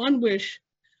granted me one wish,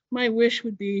 my wish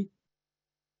would be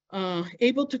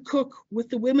able to cook with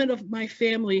the women of my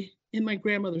family in my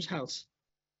grandmother's house.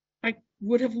 I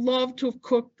would have loved to have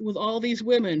cooked with all these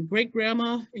women. Great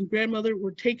grandma and grandmother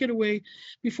were taken away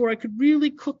before I could really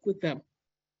cook with them.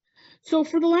 So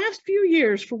for the last few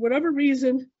years, for whatever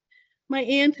reason, my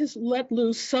aunt has let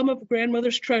loose some of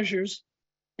grandmother's treasures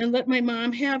and let my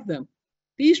mom have them.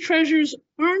 These treasures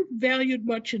aren't valued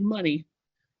much in money,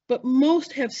 but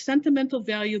most have sentimental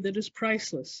value that is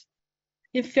priceless.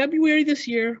 In February this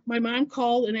year, my mom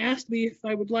called and asked me if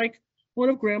I would like one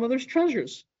of grandmother's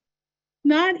treasures.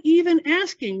 Not even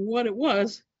asking what it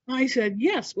was, I said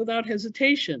yes without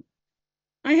hesitation.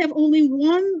 I have only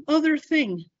one other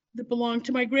thing that belonged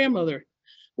to my grandmother.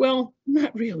 Well,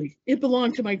 not really. It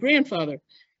belonged to my grandfather.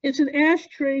 It's an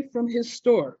ashtray from his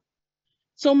store.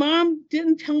 So Mom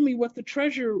didn't tell me what the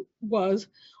treasure was,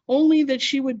 only that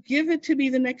she would give it to me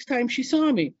the next time she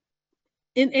saw me.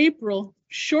 In April,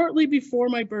 shortly before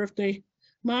my birthday,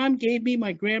 Mom gave me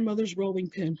my grandmother's rolling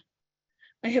pin.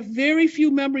 I have very few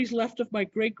memories left of my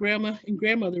great-grandma and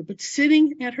grandmother, but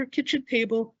sitting at her kitchen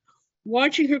table,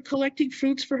 watching her collecting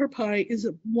fruits for her pie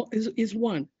is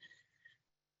one.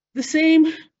 The same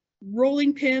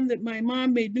rolling pin that my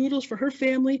mom made noodles for her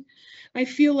family. I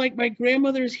feel like my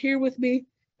grandmother is here with me,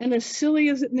 and as silly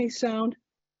as it may sound,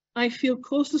 I feel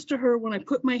closest to her when I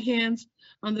put my hands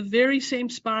on the very same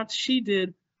spots she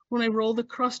did when I rolled the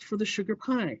crust for the sugar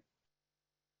pie.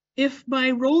 If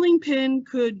my rolling pin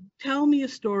could tell me a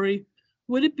story,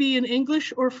 would it be in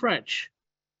English or French?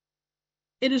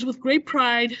 It is with great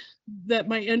pride that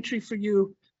my entry for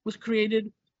you was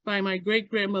created by my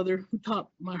great-grandmother, who taught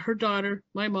her daughter,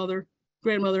 my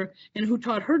grandmother, and who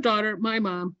taught her daughter, my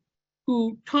mom,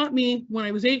 who taught me when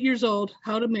I was 8 years old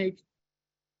how to make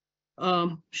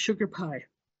sugar pie.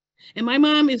 And my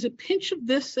mom is a pinch of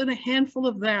this and a handful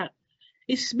of that,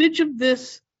 a smidge of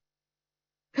this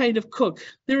kind of cook.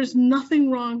 There is nothing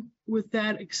wrong with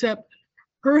that, except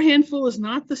her handful is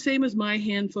not the same as my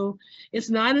handful. It's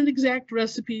not an exact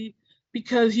recipe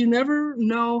because you never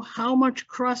know how much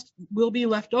crust will be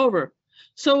left over.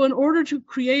 So in order to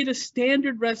create a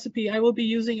standard recipe, I will be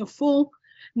using a full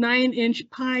 9-inch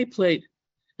pie plate.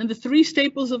 And the three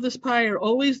staples of this pie are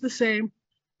always the same: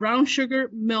 brown sugar,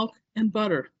 milk, and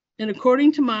butter. And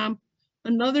according to Mom,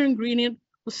 another ingredient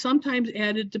was sometimes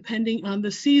added depending on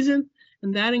the season,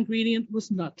 and that ingredient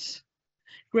was nuts.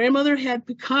 Grandmother had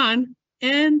pecan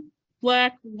and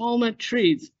black walnut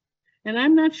trees. And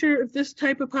I'm not sure if this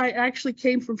type of pie actually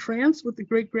came from France with the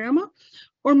great-grandma,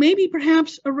 or maybe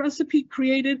perhaps a recipe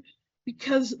created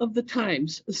because of the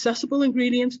times, accessible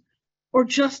ingredients, or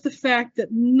just the fact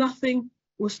that nothing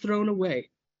was thrown away.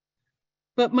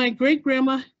 But my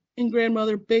great-grandma and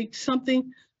grandmother baked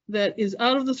something that is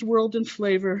out of this world in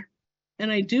flavor,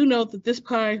 and I do note that this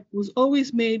pie was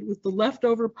always made with the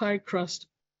leftover pie crust.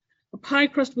 A pie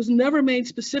crust was never made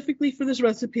specifically for this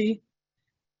recipe.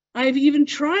 I've even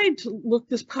tried to look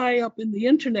this pie up in the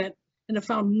internet and have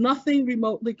found nothing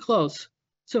remotely close.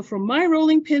 So from my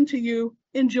rolling pin to you,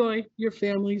 enjoy your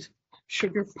family's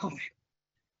sugar pie.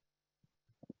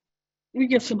 We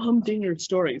get some humdinger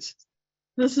stories.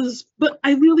 But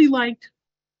I really liked,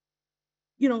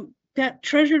 that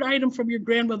treasured item from your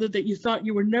grandmother that you thought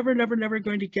you were never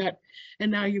going to get,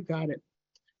 and now you got it.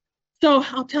 So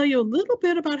I'll tell you a little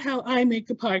bit about how I make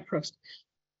the pie crust.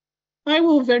 I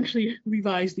will eventually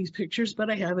revise these pictures,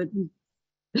 but I haven't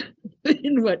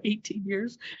in 18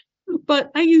 years.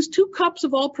 But I use 2 cups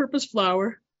of all-purpose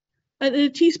flour and a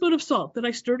teaspoon of salt that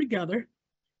I stir together.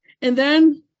 And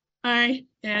then I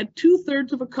add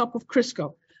 2/3 of a cup of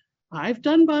Crisco. I've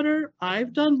done butter,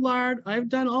 I've done lard, I've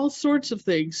done all sorts of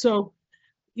things. So,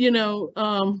 but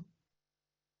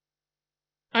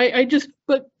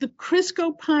the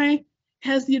Crisco pie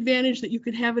has the advantage that you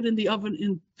can have it in the oven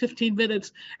in 15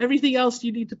 minutes. Everything else,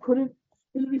 you need to put it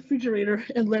in the refrigerator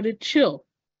and let it chill.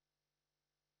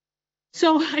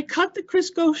 So I cut the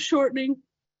Crisco shortening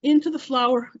into the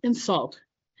flour and salt.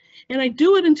 And I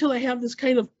do it until I have this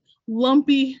kind of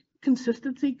lumpy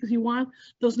consistency, because you want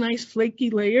those nice flaky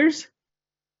layers.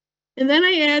 And then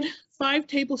I add 5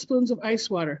 tablespoons of ice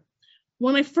water.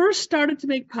 When I first started to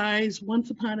make pies once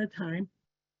upon a time,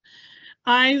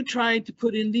 I tried to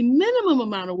put in the minimum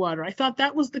amount of water. I thought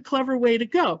that was the clever way to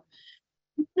go.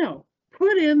 No,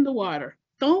 put in the water.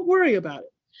 Don't worry about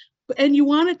it. And you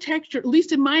want a texture, at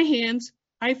least in my hands,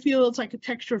 I feel it's like a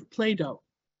texture of Play-Doh.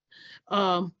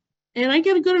 And I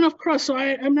get a good enough crust, so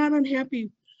I'm not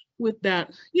unhappy with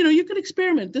that. You can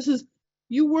experiment.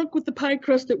 You work with the pie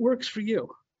crust that works for you.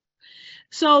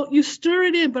 So you stir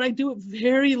it in, but I do it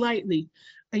very lightly.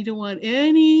 I don't want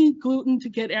any gluten to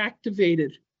get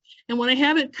activated. And when I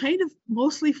have it kind of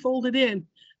mostly folded in,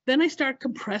 then I start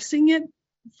compressing it,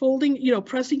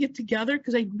 pressing it together,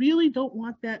 because I really don't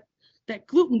want that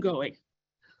gluten going.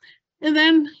 And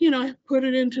then, I put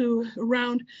it into a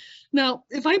round. Now,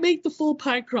 if I make the full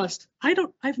pie crust,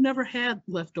 I've never had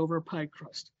leftover pie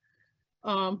crust.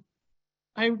 I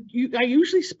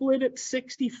usually split it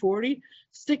 60-40.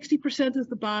 60% is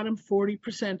the bottom,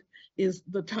 40% is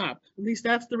the top. At least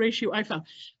that's the ratio I found.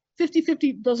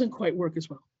 50-50 doesn't quite work as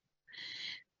well.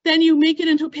 Then you make it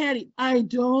into a patty. I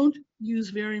don't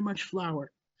use very much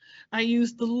flour. I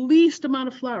use the least amount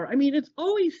of flour. I mean, it's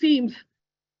always seemed,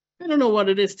 I don't know what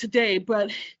it is today,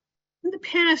 but in the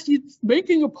past, you're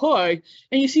making a pie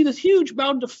and you see this huge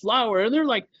mound of flour and they're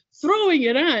like throwing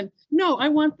it on. No, I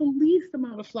want the least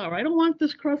amount of flour. I don't want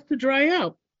this crust to dry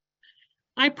out.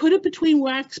 I put it between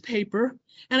wax paper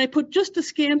and I put just a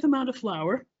scant amount of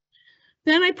flour.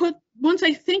 Then I put, once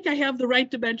I think I have the right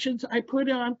dimensions, I put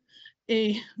on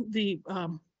the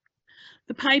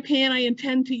pie pan I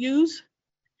intend to use.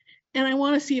 And I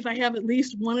want to see if I have at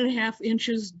least 1.5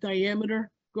 inches diameter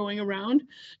going around,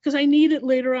 because I need it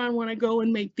later on when I go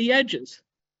and make the edges.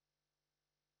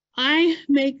 I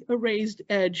make a raised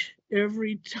edge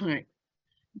every time.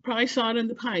 You probably saw it in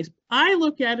the pies. I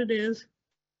look at it as,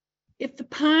 if the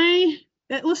pie,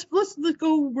 let's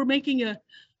go, we're making a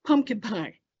pumpkin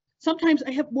pie. Sometimes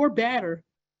I have more batter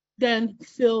than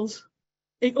fills,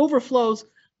 it overflows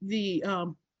the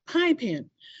pie pan.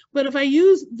 But if I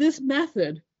use this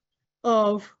method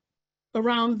of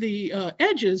around the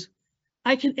edges,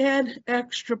 I can add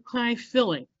extra pie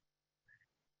filling.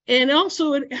 And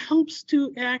also it helps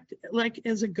to act like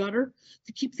as a gutter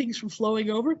to keep things from flowing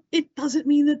over. It doesn't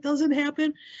mean that doesn't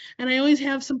happen. And I always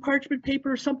have some parchment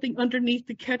paper or something underneath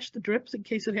to catch the drips in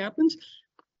case it happens.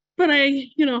 But I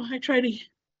try to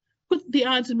put the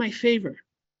odds in my favor.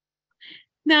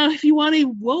 Now, if you want a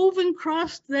woven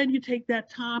crust, then you take that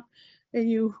top and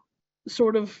you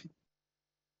sort of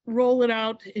roll it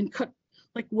out and cut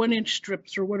like 1-inch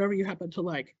strips or whatever you happen to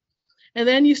like. And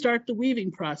then you start the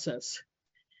weaving process.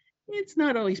 It's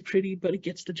not always pretty, but it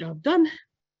gets the job done.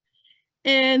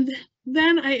 And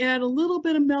then I add a little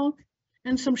bit of milk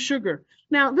and some sugar.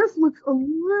 Now, this looks a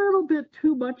little bit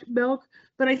too much milk,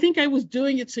 but I think I was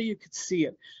doing it so you could see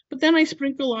it. But then I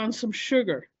sprinkle on some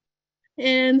sugar.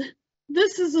 And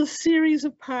this is a series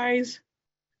of pies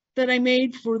that I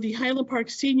made for the Highland Park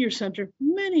Senior Center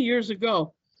many years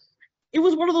ago. It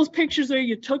was one of those pictures where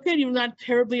you took it, you're not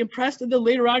terribly impressed, and then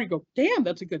later on you go, damn,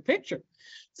 that's a good picture.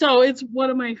 So it's one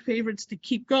of my favorites to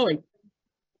keep going.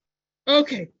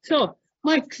 Okay, so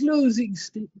my closing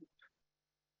statement.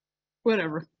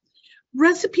 Whatever.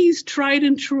 Recipes tried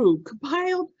and true,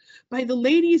 compiled by the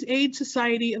Ladies' Aid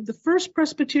Society of the First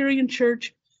Presbyterian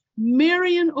Church,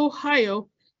 Marion, Ohio,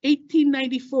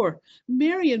 1894.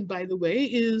 Marion, by the way,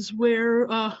 is where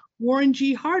Warren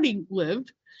G. Harding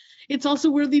lived. It's also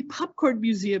where the Popcorn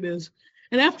Museum is.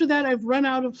 And after that, I've run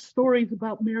out of stories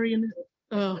about Marion,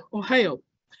 Ohio.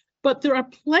 But there are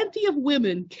plenty of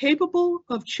women capable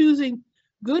of choosing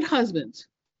good husbands,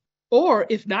 or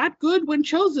if not good when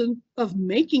chosen, of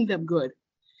making them good.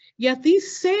 Yet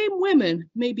these same women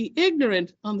may be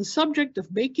ignorant on the subject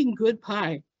of making good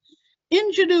pie.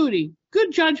 Ingenuity,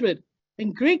 good judgment,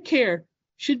 and great care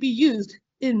should be used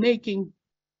in making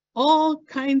all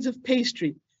kinds of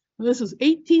pastry. And this was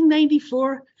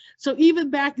 1894, so even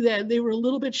back then they were a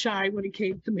little bit shy when it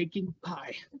came to making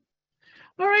pie.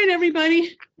 All right,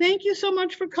 everybody, thank you so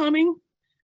much for coming.